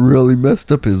and it really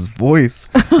messed up his voice.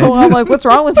 Oh, I'm like, what's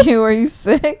wrong with you? Are you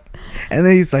sick? And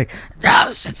then he's like,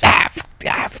 no, since I have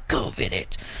COVID,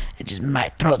 it just, my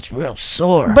throat's real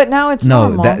sore. But now it's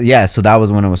normal. So that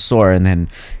was when it was sore. And then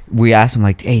we asked him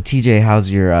like, hey TJ,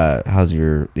 how's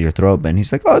your throat been?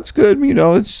 He's like, oh, it's good. You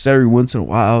know, it's just every once in a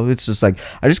while. It's just like,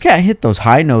 I just can't hit those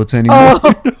high notes anymore.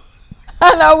 Oh.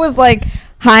 And I was like,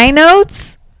 high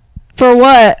notes? For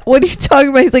what? What are you talking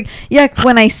about? He's like, yeah,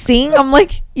 when I sing. I'm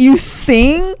like, you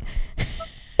sing?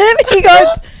 And he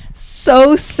got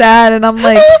so sad. And I'm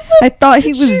like, I thought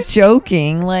he was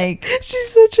joking. Like,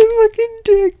 She's such a fucking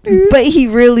dick, dude. but he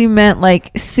really meant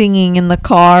like singing in the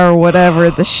car or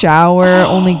whatever, the shower.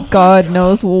 Only God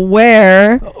knows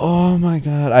where. Oh my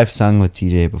god, I've sung with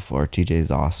TJ before.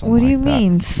 TJ's awesome. What do like you that.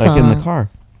 mean, Like in the sung? car.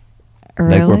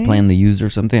 Really? Like we're playing the Used or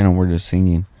something and we're just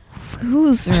singing.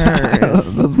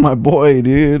 Losers. That's my boy,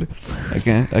 dude. I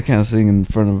can't sing in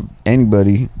front of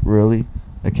anybody, really.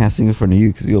 I can't sing in front of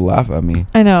you because you'll laugh at me.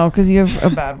 I know, because you have a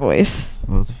bad voice.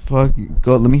 What the fuck?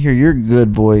 Go, let me hear your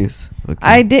good voice. Okay.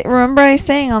 I did remember I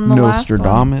sang on the last one.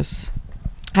 Nostradamus.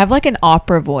 I have like an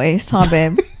opera voice, huh,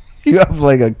 babe? You have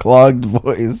like a clogged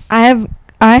voice.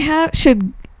 I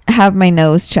should have my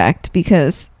nose checked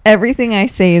because everything I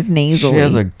say is nasally. She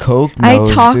has a coke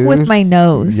nose, I talk dude. with my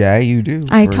nose. Yeah, you do.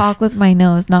 I talk with my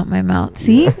nose, not my mouth.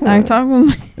 See? I talk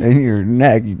with my... And your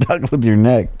neck. You talk with your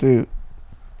neck, too.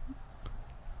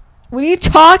 What are you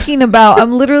talking about?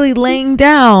 I'm literally laying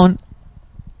down.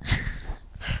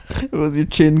 With your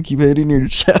chin, keep hitting your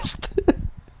chest.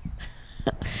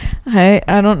 I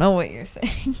don't know what you're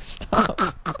saying. Stop.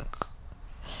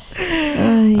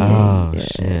 Oh,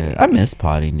 shit. I miss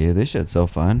potting, dude. This shit's so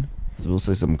fun. We'll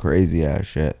say some crazy ass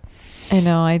shit. I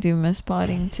know, I do miss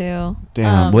potting too.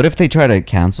 Damn. What if they try to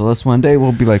cancel us one day?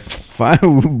 We'll be like, fuck fine.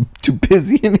 We're too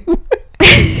busy anyway.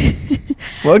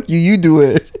 Fuck you. You do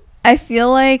it. I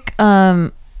feel like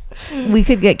we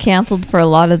could get canceled for a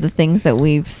lot of the things that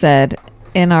we've said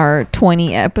in our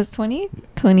 20 episodes.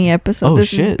 20 episodes. Oh, this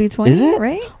shit. would be 20, Is it?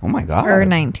 right? Oh my god. Or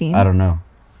 19. I don't know.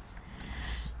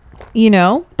 You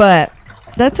know, but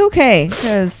that's okay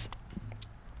because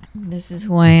this is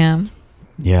who I am.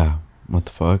 Yeah. What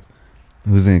the fuck?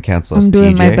 Who's gonna cancel us? I'm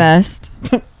doing TJ? my best.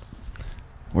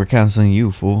 We're canceling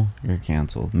you, fool. You're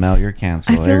canceled. Mel, you're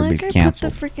canceled. I feel Everybody's like I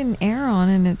canceled. put the freaking air on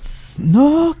and it's...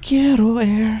 No quiero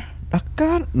air.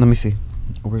 Let me see.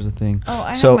 Where's the thing? Oh,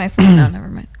 I have my phone now. Never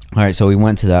mind. All right, so we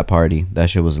went to that party. That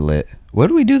shit was lit. What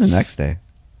did we do the next day?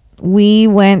 We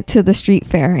went to the street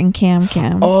fair in Cam.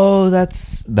 Oh,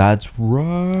 that's right.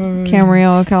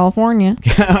 Camarillo, California.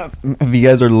 If you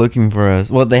guys are looking for us,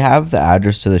 well, they have the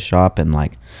address to the shop, and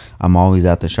like, I'm always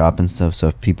at the shop and stuff. So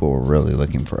if people were really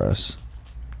looking for us,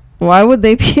 Why would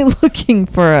they be looking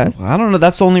for us? I don't know.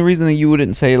 That's the only reason that you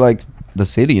wouldn't say like the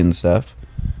city and stuff.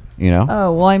 You know?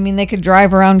 Oh, well, I mean, they could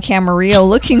drive around Camarillo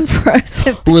looking for us.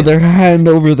 With their hand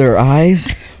over their eyes,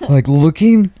 like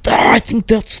looking. I think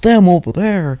that's them over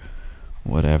there.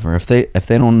 Whatever. If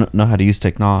they don't know how to use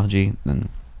technology, then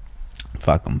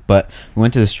fuck them. But we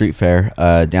went to the street fair,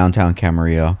 downtown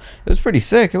Camarillo. It was pretty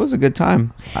sick. It was a good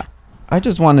time. I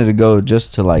just wanted to go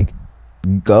just to like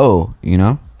go, you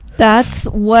know? That's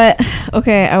what...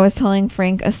 Okay, I was telling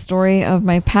Frank a story of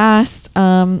my past.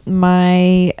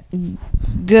 My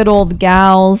good old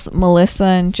gals, Melissa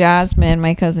and Jasmine,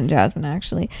 my cousin Jasmine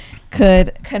actually,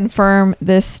 could confirm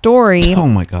this story. Oh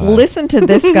my God. Listen to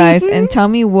this, guys, and tell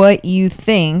me what you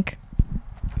think.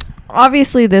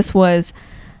 Obviously, this was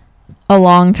a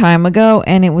long time ago,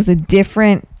 and it was a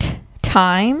different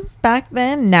time back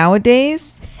then.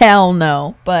 Nowadays, hell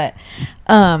no. But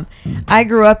I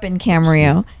grew up in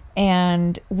Camarillo,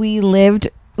 and we lived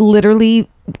literally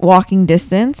walking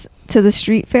distance to the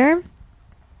street fair.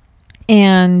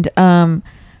 And I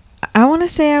want to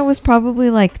say I was probably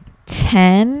like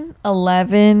 10,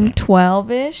 11,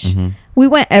 12-ish. Mm-hmm. We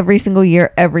went every single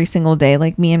year, every single day,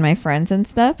 like me and my friends and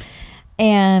stuff.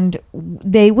 And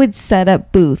they would set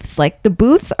up booths. Like the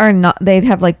booths are not, they'd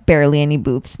have like barely any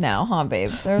booths now, huh,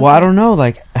 babe? Well, I don't know.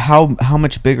 Like how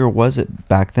much bigger was it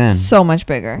back then? So much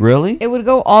bigger. Really? It would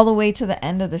go all the way to the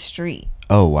end of the street.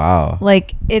 Oh, wow.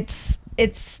 Like it's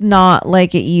not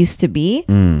like it used to be.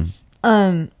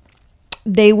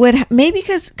 They would maybe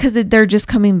because they're just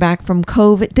coming back from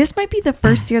COVID. This might be the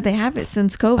first year they have it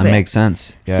since COVID. That makes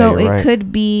sense. Yeah, so it right.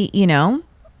 could be, you know.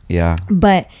 Yeah.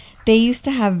 But they used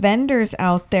to have vendors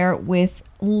out there with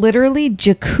literally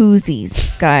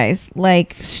jacuzzis, guys.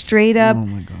 Like straight up Oh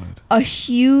my God. a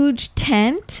huge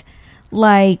tent.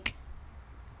 Like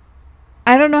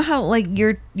I don't know how like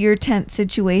your tent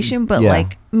situation, but Yeah.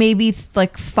 like maybe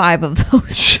like 5 of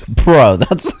those. Bro,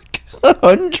 that's like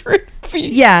 100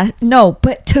 feet. Yeah, no,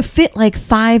 but to fit like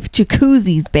 5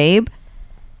 jacuzzis, babe.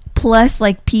 Plus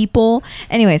like people.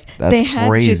 Anyways, That's they had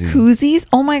crazy. jacuzzis.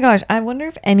 Oh my gosh. I wonder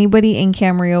if anybody in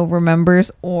Camarillo remembers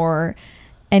or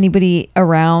anybody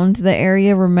around the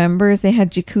area remembers they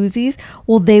had jacuzzis.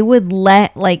 Well, they would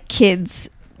let like kids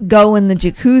go in the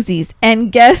jacuzzis.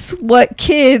 And guess what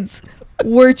kids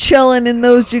were chilling in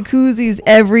those jacuzzis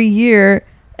every year,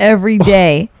 every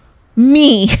day?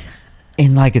 Me.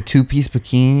 In like a 2-piece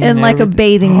bikini. In like a everything?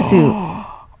 bathing suit.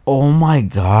 Oh my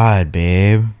God,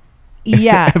 babe.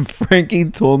 Yeah. If Frankie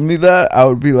told me that, I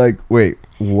would be like, wait,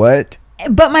 what?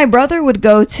 But my brother would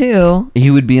go too.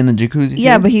 He would be in the jacuzzi?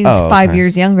 Yeah, too? but he's Oh, 5 okay.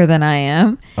 years younger than I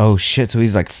am. Oh, shit. So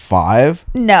he's like 5?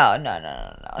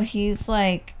 No. He's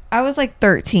like, I was like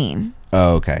 13.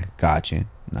 Oh, okay. Got you.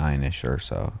 9-ish or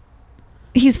so.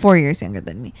 He's 4 years younger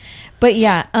than me. But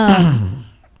yeah, I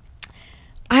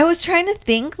was trying to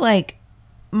think like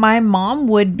my mom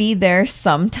would be there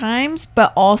sometimes,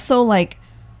 but also like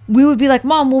we would be like,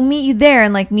 Mom, we'll meet you there.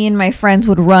 And like me and my friends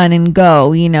would run and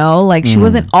go, you know, like she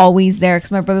wasn't always there.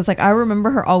 Cause my brother's like, I remember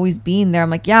her always being there. I'm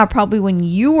like, yeah, probably when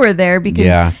you were there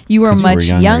because you were 'cause you were much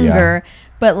younger, younger.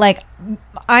 But like,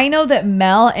 I know that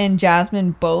Mel and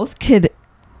Jasmine both could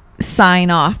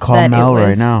sign off. Call that Mel it was,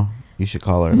 right now. You should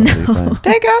call her. That'd be fun.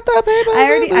 Take out the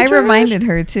papers. I reminded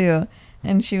her too.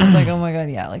 And she was like, oh my God.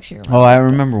 Yeah. Like she reminded Oh, I me.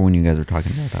 remember when you guys were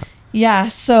talking about that. Yeah,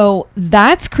 so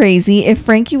that's crazy. If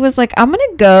Frankie was like, I'm going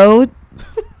to go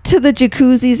to the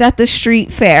jacuzzis at the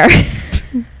street fair.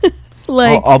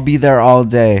 Like, I'll be there all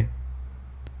day.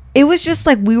 it was just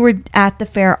like we were at the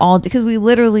fair all day because we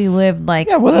literally lived like,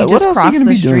 Yeah, you what just else are you crossed going to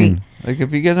the be street. doing? Like,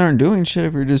 if you guys aren't doing shit,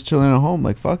 if you're just chilling at home,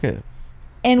 like, fuck it.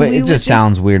 And But we it would just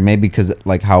sounds weird, maybe because,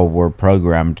 like, how we're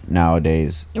programmed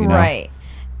nowadays, you know? Right.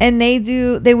 And they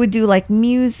would do like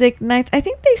music nights. I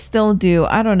think they still do.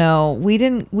 I don't know.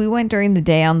 We went during the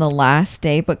day on the last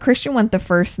day, but Christian went the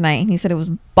first night and he said it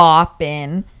was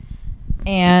bopping.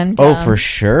 And for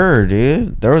sure,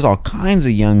 dude. There was all kinds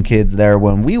of young kids there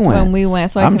when we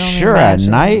went. So I'm sure at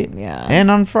night, yeah,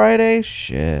 and on Friday,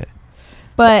 shit.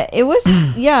 But it was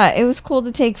it was cool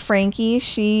to take Frankie.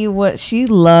 She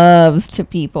loves to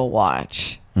people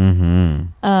watch.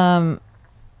 Mm-hmm.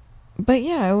 But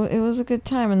yeah, it was a good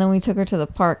time, and then we took her to the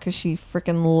park because she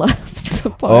freaking loves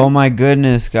the park. Oh my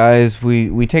goodness, guys,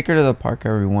 we take her to the park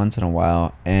every once in a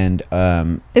while, and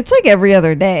it's like every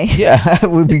other day. Yeah,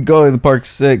 we'd be going to the park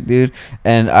sick, dude.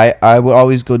 And I would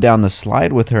always go down the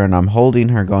slide with her, and I'm holding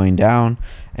her going down,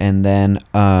 and then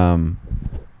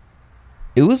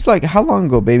it was like, how long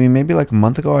ago, baby? Maybe like a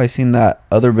month ago. I seen that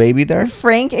other baby there.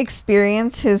 Frank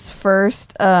experienced his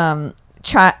first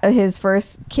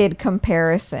kid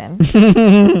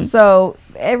comparison. So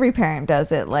every parent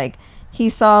does it. Like, he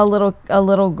saw a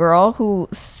little girl who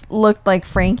looked like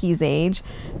Frankie's age.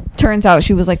 Turns out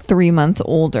she was like 3 months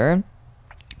older.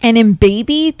 And in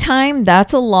baby time,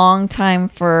 that's a long time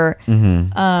for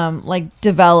like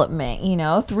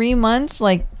development, 3 months.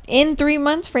 Like, in 3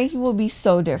 months, Frankie will be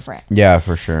so different. Yeah,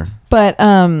 for sure. But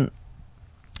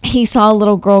he saw a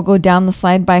little girl go down the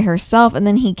slide by herself, and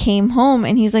then he came home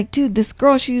and he's like, dude, this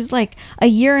girl, she's like a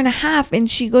year and a half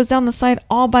and she goes down the slide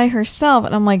all by herself.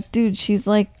 And I'm like, dude, she's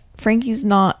like, Frankie's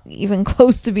not even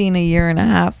close to being a year and a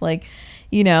half, like,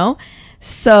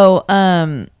 so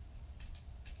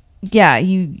yeah,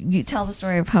 you tell the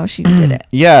story of how she did it.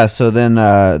 Yeah, so then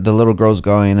the little girl's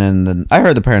going, and then I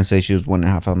heard the parents say she was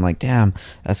 1.5. I'm like, damn,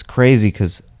 that's crazy,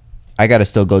 because I got to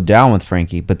still go down with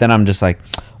Frankie. But then I'm just like,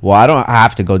 well, I don't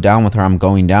have to go down with her. I'm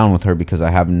going down with her because I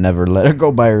have never let her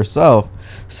go by herself.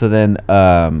 So then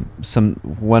another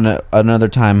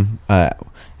time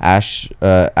Ash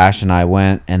and I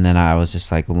went, and then I was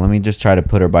just like, well, let me just try to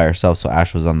put her by herself. So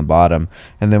Ash was on the bottom,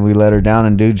 and then we let her down,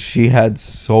 and dude, she had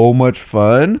so much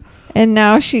fun. And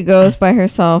now she goes by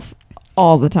herself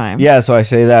all the time. Yeah, so I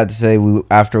say that to say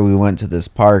after we went to this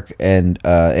park, and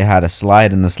it had a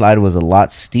slide, and the slide was a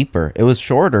lot steeper. It was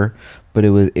shorter, but it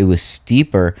was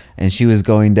steeper, and she was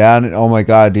going down, and oh my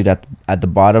god, dude, at the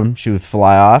bottom she would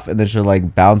fly off, and then she'd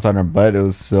like bounce on her butt. It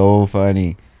was so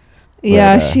funny.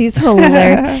 Yeah, she's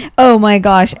hilarious. Oh my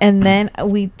gosh. And then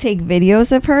we take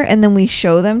videos of her and then we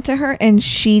show them to her, and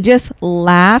she just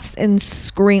laughs and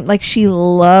screams. Like, she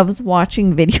loves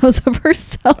watching videos of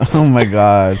herself. Oh my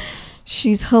god.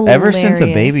 She's hilarious. Ever since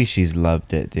a baby, she's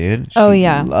loved it, dude. She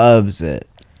loves it.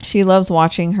 She loves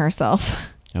watching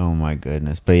herself. Oh my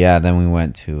goodness. But yeah, then we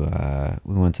went to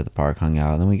the park, hung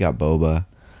out, and then we got boba.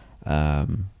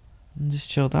 And just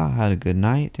chilled out, had a good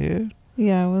night, dude.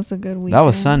 Yeah, it was a good weekend. That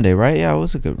was Sunday, right? Yeah, it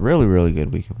was a good, really, really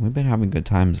good weekend. We've been having good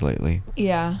times lately.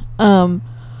 Yeah.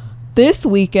 This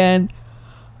weekend,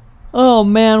 oh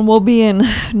man, we'll be in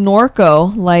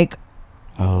Norco. Like,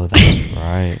 oh, that's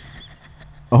right.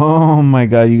 Oh my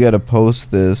god, you gotta post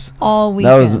this all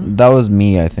weekend. That was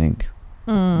me, I think.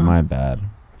 My bad.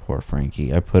 Poor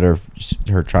Frankie. I put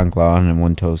her trunk on and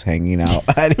one toe's hanging out.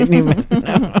 I didn't even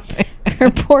know. Her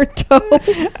poor toe.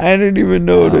 I didn't even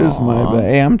notice. Aww. My bad.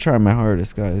 Hey, I'm trying my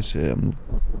hardest, guys. Shit, I'm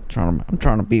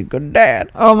trying to be a good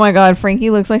dad. Oh my god, Frankie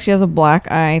looks like she has a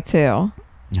black eye too.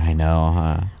 I know,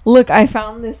 huh? Look, I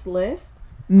found this list.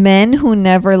 Men who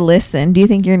never listen. Do you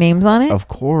think your name's on it? Of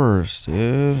course,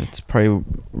 dude. It's probably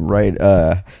right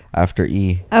after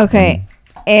E. Okay.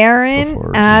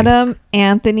 Aaron, Adam,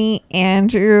 Anthony,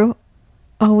 Andrew.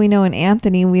 Oh, we know an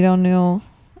Anthony. We don't know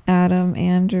Adam,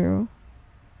 Andrew.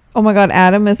 Oh my god,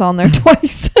 Adam is on there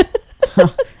twice.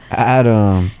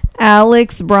 Adam.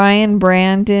 Alex, Brian,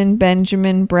 Brandon,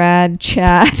 Benjamin, Brad,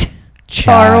 Chad,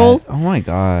 Charles. Oh my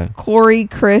god. Corey,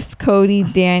 Chris, Cody,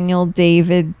 Daniel,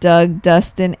 David, Doug,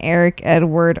 Dustin, Eric,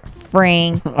 Edward,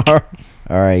 Frank. All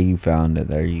right, you found it.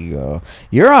 There you go.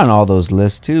 You're on all those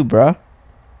lists too, bruh.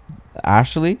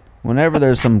 Ashley, whenever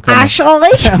there's some kind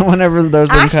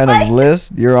of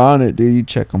list, you're on it, dude. You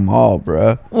check them all,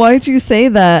 bruh. Why'd you say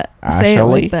that? Ashley? Say it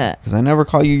like that. Because I never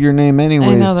call you your name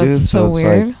anyways, I know, that's dude. so it's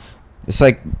weird. It's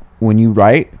like when you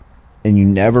write and you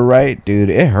never write, dude,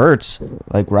 it hurts.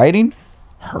 Like, writing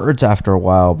hurts after a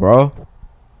while, bro.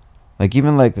 Like,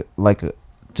 even like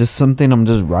just something I'm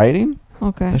just writing.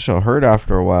 Okay. That shall hurt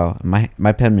after a while.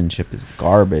 My penmanship is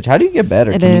garbage. How do you get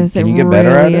better? Can you get better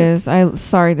at it? It really is. I'm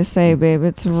sorry to say, babe,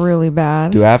 it's really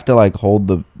bad. Do I have to like hold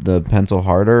the pencil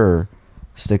harder or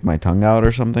stick my tongue out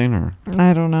or something? Or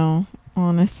I don't know,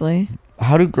 honestly.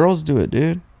 How do girls do it,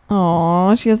 dude?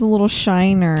 Oh, she has a little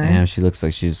shiner. Damn, she looks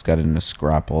like she just got in a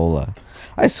scrapola.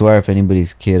 I swear, if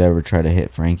anybody's kid ever tried to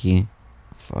hit Frankie,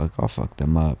 Fuck, I'll fuck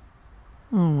them up.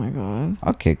 Oh my god.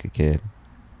 I'll kick a kid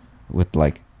with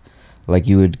like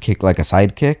you would kick like a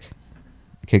sidekick,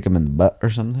 kick him in the butt or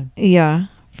something. Yeah,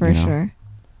 for You know? sure.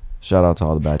 Shout out to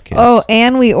all the bad kids. Oh,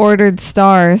 and we ordered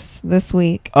stars this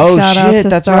week. Oh Shout out shit, to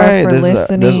that's Star right. for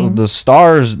listening. The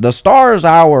stars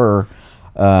hour.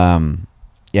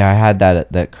 Yeah, I had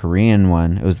that Korean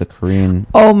one. It was the Korean.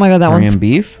 Oh my god, that Korean one's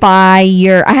beef.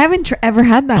 fire. I haven't ever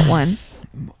had that one.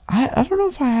 I don't know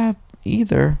if I have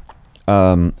either.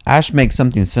 Ash makes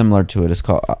something similar to it. It's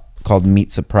called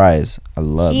Meat Surprise. I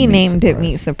love. He named Surprise. it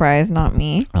Meat Surprise, not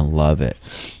me. I love it.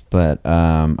 But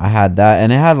I had that,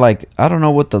 and it had like, I don't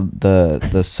know what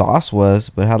the sauce was,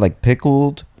 but it had like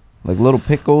pickled, like little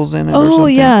pickles in it. Or Oh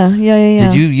something. yeah.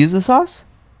 Did you use the sauce?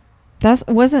 That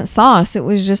wasn't sauce. It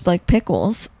was just like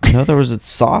pickles. No, there was a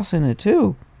sauce in it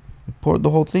too. I poured the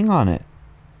whole thing on it.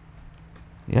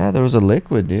 Yeah, there was a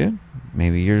liquid, dude.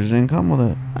 Maybe yours didn't come with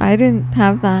it. I didn't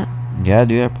have that. Yeah,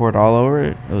 dude, I poured all over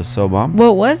it. It was so bomb.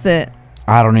 What was it?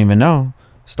 I don't even know.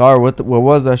 Star, what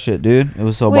was that shit, dude? It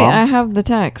was so Wait, bomb. I have the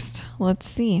text. Let's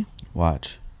see.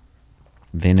 Watch.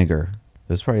 Vinegar.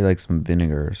 It was probably like some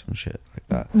vinegar or some shit like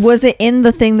that. Was it in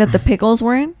the thing that the pickles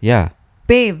were in? Yeah.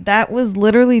 Babe, that was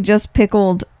literally just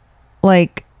pickled,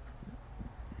 like,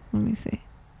 let me see.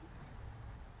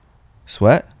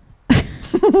 Sweat?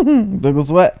 Pickle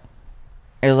sweat.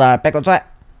 It was pickle sweat.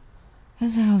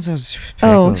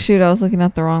 Oh, shoot, I was looking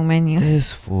at the wrong menu.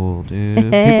 This fool, dude.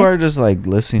 People are just like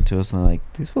listening to us and like,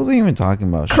 these fools ain't even talking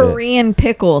about Korean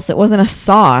pickles. It wasn't a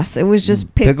sauce. It was just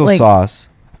shit. Pickle like, sauce.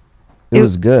 It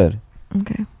was good.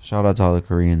 Okay. Shout out to all the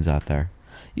Koreans out there.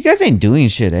 You guys ain't doing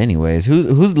shit anyways.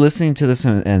 Who's listening to this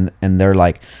and they're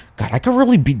like, God, I could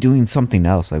really be doing something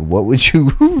else. Like, what would you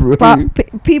really?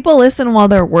 People listen while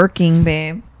they're working,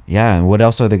 babe. Yeah, and what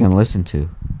else are they gonna listen to?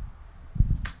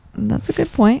 That's a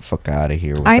good point. Fuck out of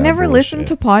here. With I that never bullshit. listened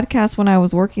to podcasts when I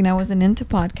was working. I wasn't into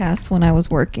podcasts when I was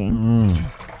working.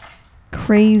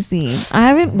 Crazy. I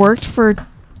haven't worked for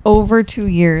over 2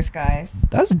 years, guys.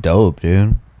 That's dope,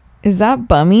 dude. Is that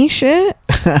bummy shit?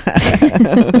 Are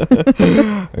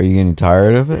you getting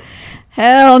tired of it?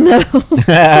 Hell no.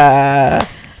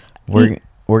 We're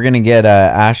gonna get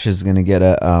Ash is gonna get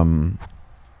a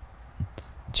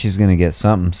she's gonna get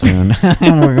something soon.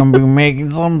 And we're gonna be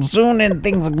making something soon, and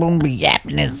things are gonna be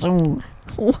happening soon.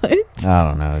 What? I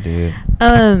don't know, dude.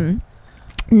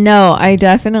 No, I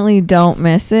definitely don't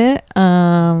miss it.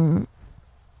 I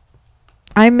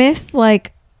miss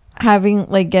like having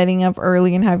like getting up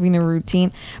early and having a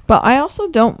routine, but I also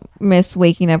don't miss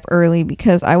waking up early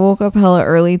because I woke up hella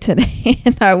early today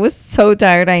and I was so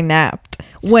tired I napped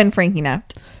when Frankie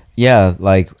napped. Yeah,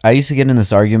 like I used to get in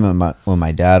this argument with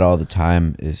my dad all the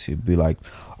time. Is he'd be like,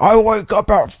 I wake up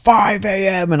at 5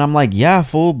 a.m. and I'm like, yeah,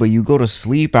 fool, but you go to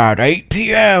sleep at 8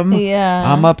 p.m. Yeah,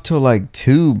 I'm up till like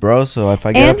 2, bro. So if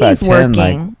I get and up at he's 10, working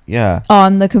like, yeah,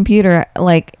 on the computer,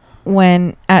 like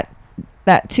when at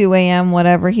that 2 a.m.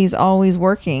 whatever, he's always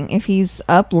working. If he's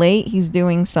up late, he's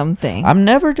doing something. I'm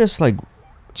never just like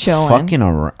chilling. fucking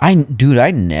around. I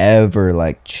never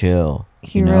like chill.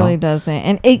 He really doesn't.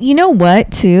 And it, you know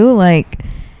what, too? Like,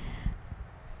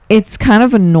 it's kind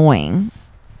of annoying.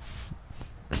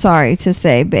 Sorry to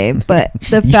say, babe, but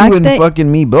the you fact and that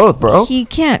fucking me both, bro. he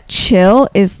can't chill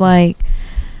is like,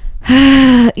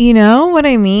 you know what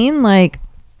I mean? Like,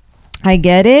 I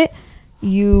get it.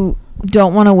 You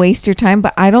don't want to waste your time,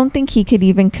 but I don't think he could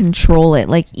even control it.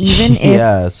 Like, even if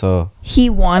yeah, so he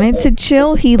wanted to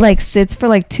chill, he like sits for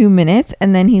like 2 minutes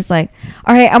and then he's like,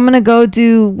 all right, I'm gonna go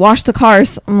wash the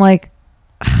cars. I'm like,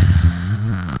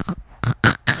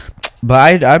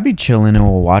 but I'd be chilling and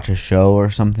we'll watch a show or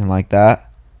something like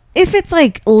that. if it's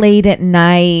like late at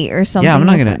night or something. Yeah, I'm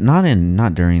not like gonna that.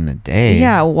 not during the day.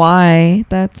 Yeah, why?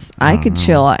 I could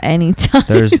chill at any time.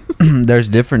 There's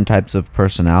different types of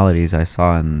personalities. I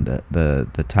saw in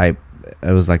the type.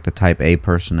 It was like the type A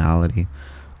personality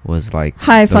was like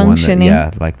high the one that- functioning.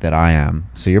 yeah, like that I am.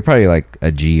 So you're probably like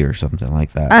a G or something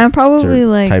like that. I'm probably So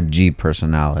like type G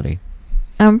personality.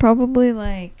 I'm probably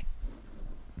like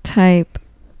type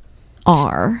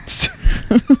R.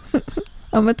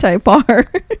 I'm a type R.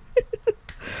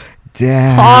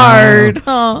 Damn. Hard,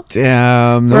 huh?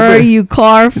 Damn. For you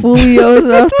car folios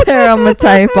out there, I'm a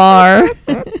type R.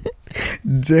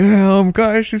 Damn,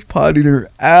 guys, she's potting her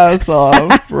ass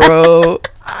off, bro.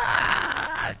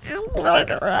 She's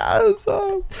potting her ass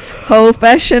off.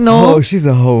 Professional. Oh, she's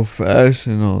a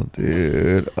professional,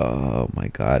 dude. Oh my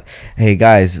god. Hey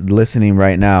guys, listening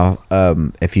right now,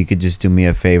 if you could just do me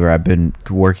a favor, I've been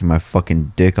working my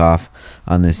fucking dick off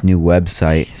on this new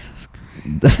website. Jesus Christ.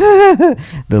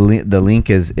 The link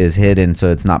is hidden,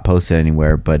 so it's not posted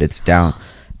anywhere, but it's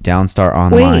Downstar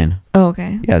Online. Wait. Oh,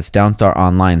 okay. Yeah, it's Downstar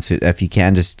Online. So if you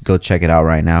can, just go check it out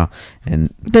right now.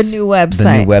 And The new website.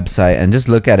 The new website. And just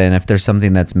look at it. And if there's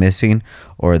something that's missing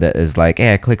or that is like,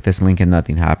 hey, I clicked this link and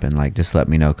nothing happened, like, just let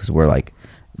me know because we're like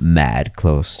mad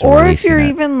close to or if you're it.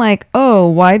 even like, oh,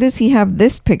 why does he have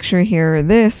this picture here or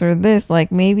this or this?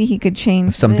 Like, maybe he could change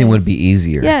If something would be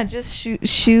easier. Yeah, just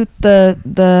shoot the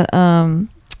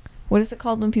what is it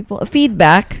called when people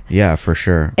feedback? Yeah, for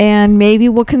sure. And maybe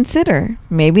we'll consider.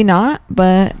 Maybe not,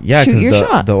 but yeah, shoot your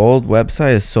shot. The old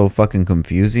website is so fucking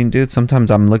confusing, dude. Sometimes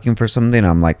I'm looking for something and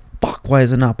I'm like, fuck, why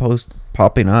is it not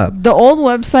popping up? The old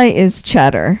website is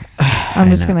cheddar. I'm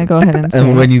just going to go ahead and say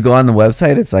And when you go on the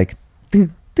website, it's like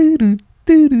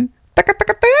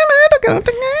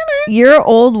your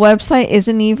old website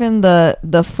isn't even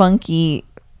the funky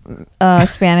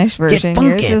Spanish version.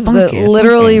 Funky, Yours is funky,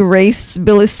 literally funky. Race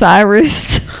Billy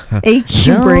Cyrus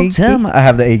achy Don't breaky. tell me. I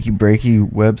have the achy breaky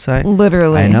website.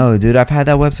 Literally. I know, dude. I've had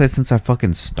that website since I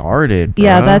fucking started, bro.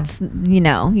 Yeah, that's, you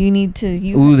need to.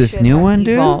 Ooh, this should new have one,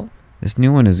 dude? evolved. This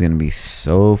new one is gonna be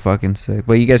so fucking sick.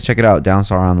 But you guys check it out,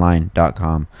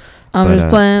 downstaronline.com. I'm But, just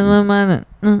playing with my.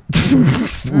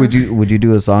 Would you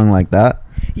do a song like that?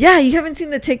 Yeah, you haven't seen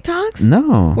the TikToks?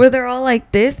 No. Where they're all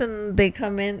like this and they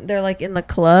come in, they're like in the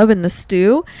club in the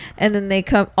stew, and then they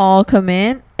come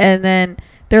in and then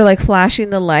they're like flashing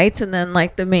the lights and then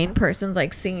like the main person's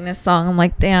like singing a song. I'm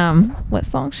like, damn, what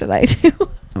song should I do?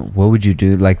 What would you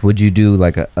do? Like, would you do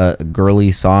like a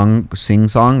girly sing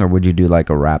song, or would you do like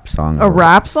a rap song? A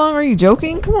rap song? Are you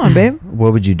joking? Come on, babe.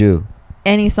 What would you do?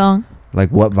 Any song. Like,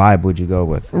 what vibe would you go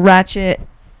with? Ratchet.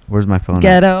 Where's my phone?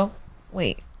 Ghetto.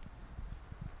 Wait.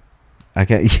 I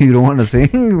can't. You don't want to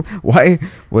sing? Why?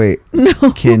 Wait. No.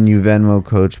 Can you Venmo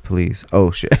Coach, please?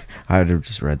 Oh shit! I would have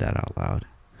just read that out loud.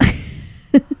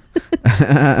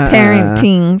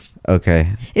 Parentings.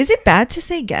 Okay. Is it bad to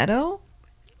say ghetto?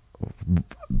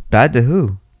 Bad to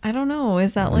who? I don't know.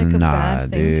 Is that like a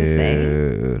bad thing to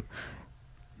say?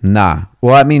 Nah.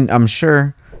 Well, I mean, I'm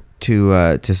sure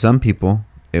to some people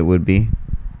it would be.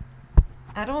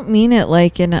 I don't mean it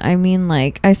like I mean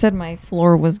like I said my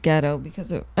floor was ghetto because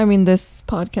this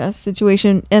podcast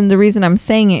situation, and the reason I'm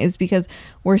saying it is because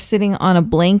we're sitting on a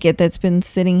blanket that's been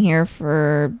sitting here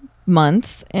for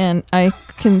months and I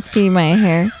can see my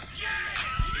hair.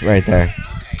 Right there.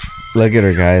 Look at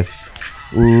her, guys.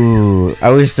 Ooh, I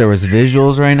wish there was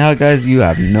visuals right now, guys. You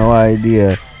have no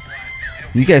idea.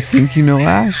 You guys think you know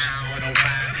Ash?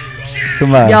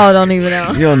 Come on. Y'all don't even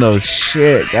know. You don't know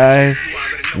shit, guys.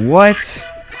 What?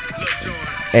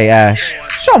 Hey, Ash.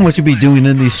 Show them what you be doing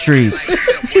in these streets.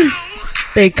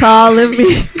 They calling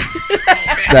me.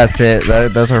 That's it.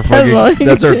 That's her fucking.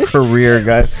 That's her career,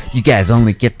 guys. You guys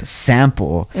only get the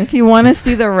sample. If you want to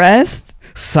see the rest,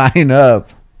 sign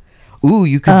up. Ooh,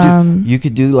 you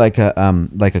could do like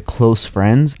a close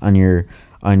friends on your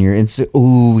Insta.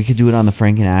 Ooh, we could do it on the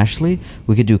Frank and Ashley.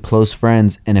 We could do close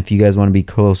friends, and if you guys want to be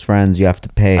close friends, you have to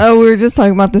pay. Oh, we were just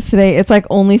talking about this today. It's like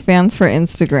OnlyFans for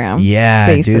Instagram. Yeah,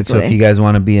 basically. Dude. So if you guys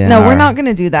want to be in, no, we're not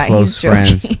gonna do that. Close He's joking.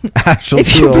 Friends.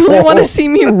 If you really want to see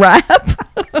me rap,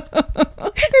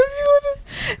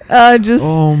 just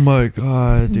oh my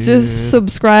god, dude. Just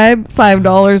subscribe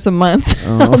 $5 a month.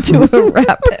 I'll do a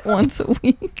rap it once a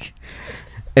week.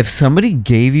 If somebody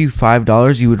gave you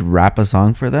 $5, you would rap a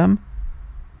song for them?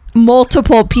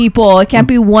 Multiple people. It can't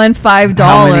be one $5.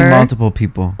 How many multiple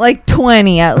people? Like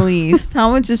 20 at least. How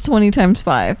much is 20 times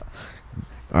 5?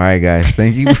 All right, guys.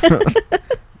 Thank you.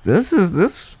 This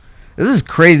is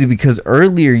crazy because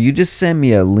earlier you just sent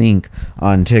me a link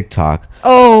on TikTok.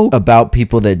 Oh, about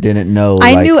people that didn't know.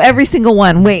 I knew every single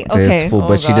one. Wait, okay. Fool,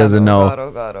 but she doesn't know.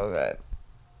 Oh god.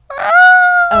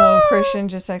 Oh, Christian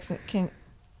just texted.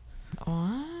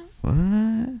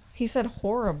 What? He said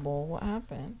horrible. What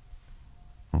happened?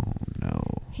 Oh no.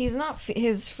 He's not.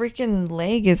 His freaking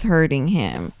leg is hurting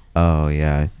him. Oh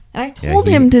yeah. And I told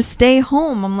him to stay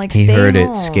home. I'm like, stay home. He heard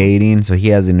it skating, so he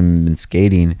hasn't even been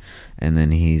skating. And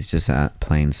then he's just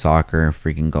playing soccer,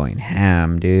 freaking going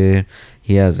ham, dude.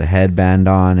 He has a headband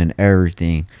on and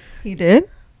everything. He did?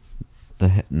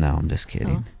 No, I'm just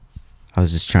kidding. Oh. I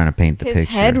was just trying to paint the picture. His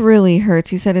head really hurts.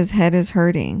 He said his head is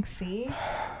hurting. See?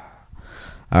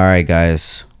 All right,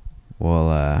 guys.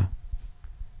 Well,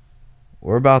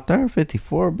 we're about there.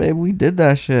 54, babe. We did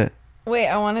that shit. Wait,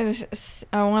 I want to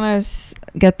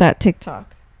get that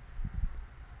TikTok.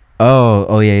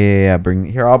 Oh yeah. I'll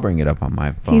bring it up on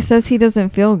my phone. He says he doesn't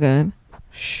feel good.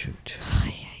 Shoot.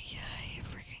 You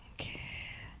freaking kid.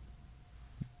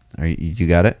 Are you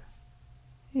got it?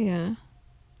 Yeah.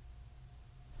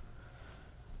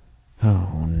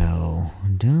 Oh no.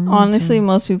 Honestly,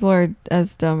 most people are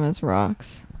as dumb as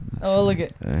rocks. Oh, look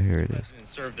at. Here it is. Presidents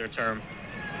serve their term.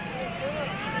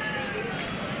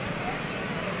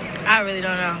 I really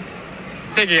don't know.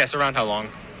 Take a guess around how long?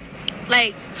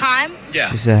 Like time? Yeah.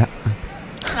 She said,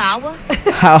 An hour?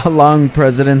 how long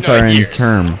presidents No, are in years.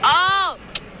 term? Oh,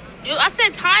 I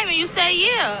said time and you said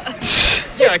yeah.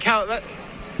 Yeah, like how...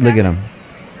 Look at him.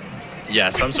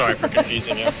 Yes, I'm sorry for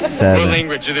confusing you. 7. What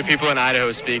language do the people in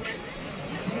Idaho speak?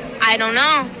 I don't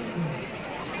know.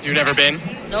 You've never been?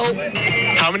 Nope.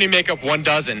 How many make up 1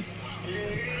 dozen?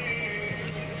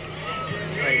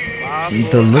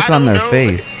 The look I on don't their know.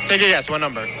 face. Take a guess. What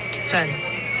number? 10.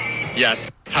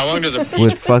 Yes. How long does a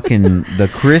With fucking the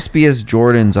crispiest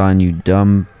Jordans on, you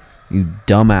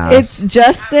dumbass. It's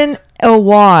Justin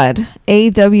Awad.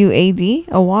 AWAD.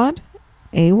 Awad.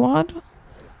 Awad.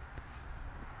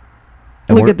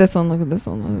 And Look we're- at this one. Look at this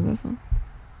one. Look at this one.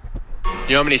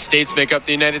 You know how many states make up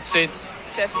the United States?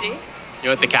 50 You know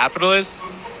what the capital is?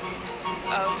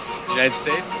 of United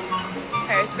States?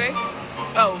 Harrisburg.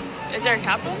 Oh, is there a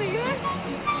capital in the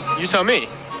U.S.? You tell me.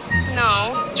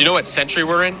 No. Do you know what century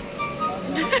we're in?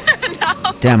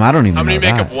 Damn, I don't even How many know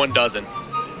make that. up 1 dozen?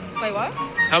 Wait, what?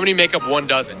 How many make up 1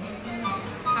 dozen?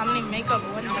 How many make up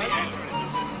 1 dozen?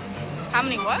 How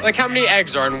many what? Like how many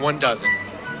eggs are in 1 dozen?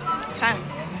 10.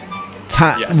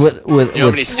 Yes. With You know how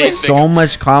many with states so make up-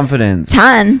 much confidence.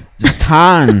 10. It's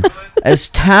 10. It's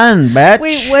 10, bitch.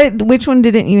 Wait, what? Which one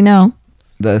didn't you know?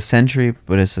 The century,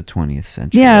 but it's the 20th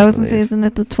century. Yeah, I was gonna say, believe. isn't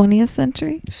it the 20th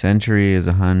century? Century is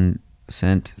 100.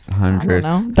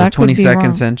 know. The That could be 22nd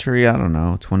wrong. century, I don't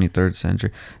know. 23rd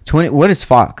century. 20. What is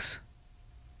Fox?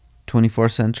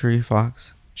 24th century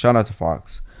Fox. Shout out to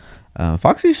Fox.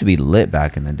 Fox used to be lit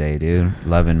back in the day, dude.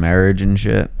 Love and Marriage and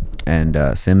shit, and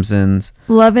Simpsons.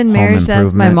 Love and Home Marriage. That's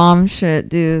my Improvement. mom's shit,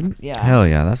 dude. Yeah. Hell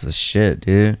yeah, that's the shit,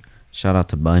 dude. Shout out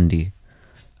to Bundy.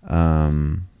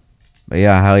 But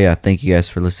yeah, hell yeah. Thank you guys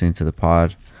for listening to the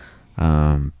pod.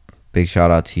 Big shout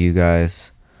out to you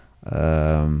guys.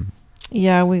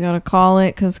 Yeah, we gotta call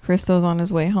it because Christo's on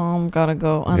his way home. Gotta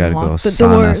go We gotta go unlock the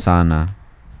sana doors. sana.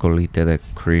 Colita de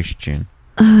Christian.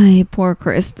 Ay, poor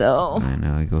Christo. I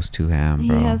know, he goes too ham, He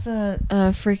bro. has a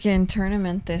freaking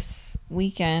tournament this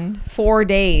weekend. 4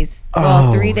 days. Well,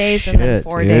 Oh, 3 days and then shit,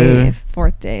 4 dude. days.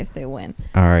 Fourth day if they win.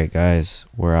 All right, guys,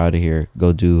 we're out of here.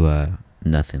 Go do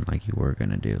nothing like you were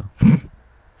gonna do.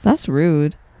 That's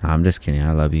rude. Nah, I'm just kidding.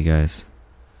 I love you guys.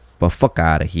 But fuck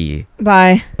out of here.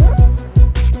 Bye.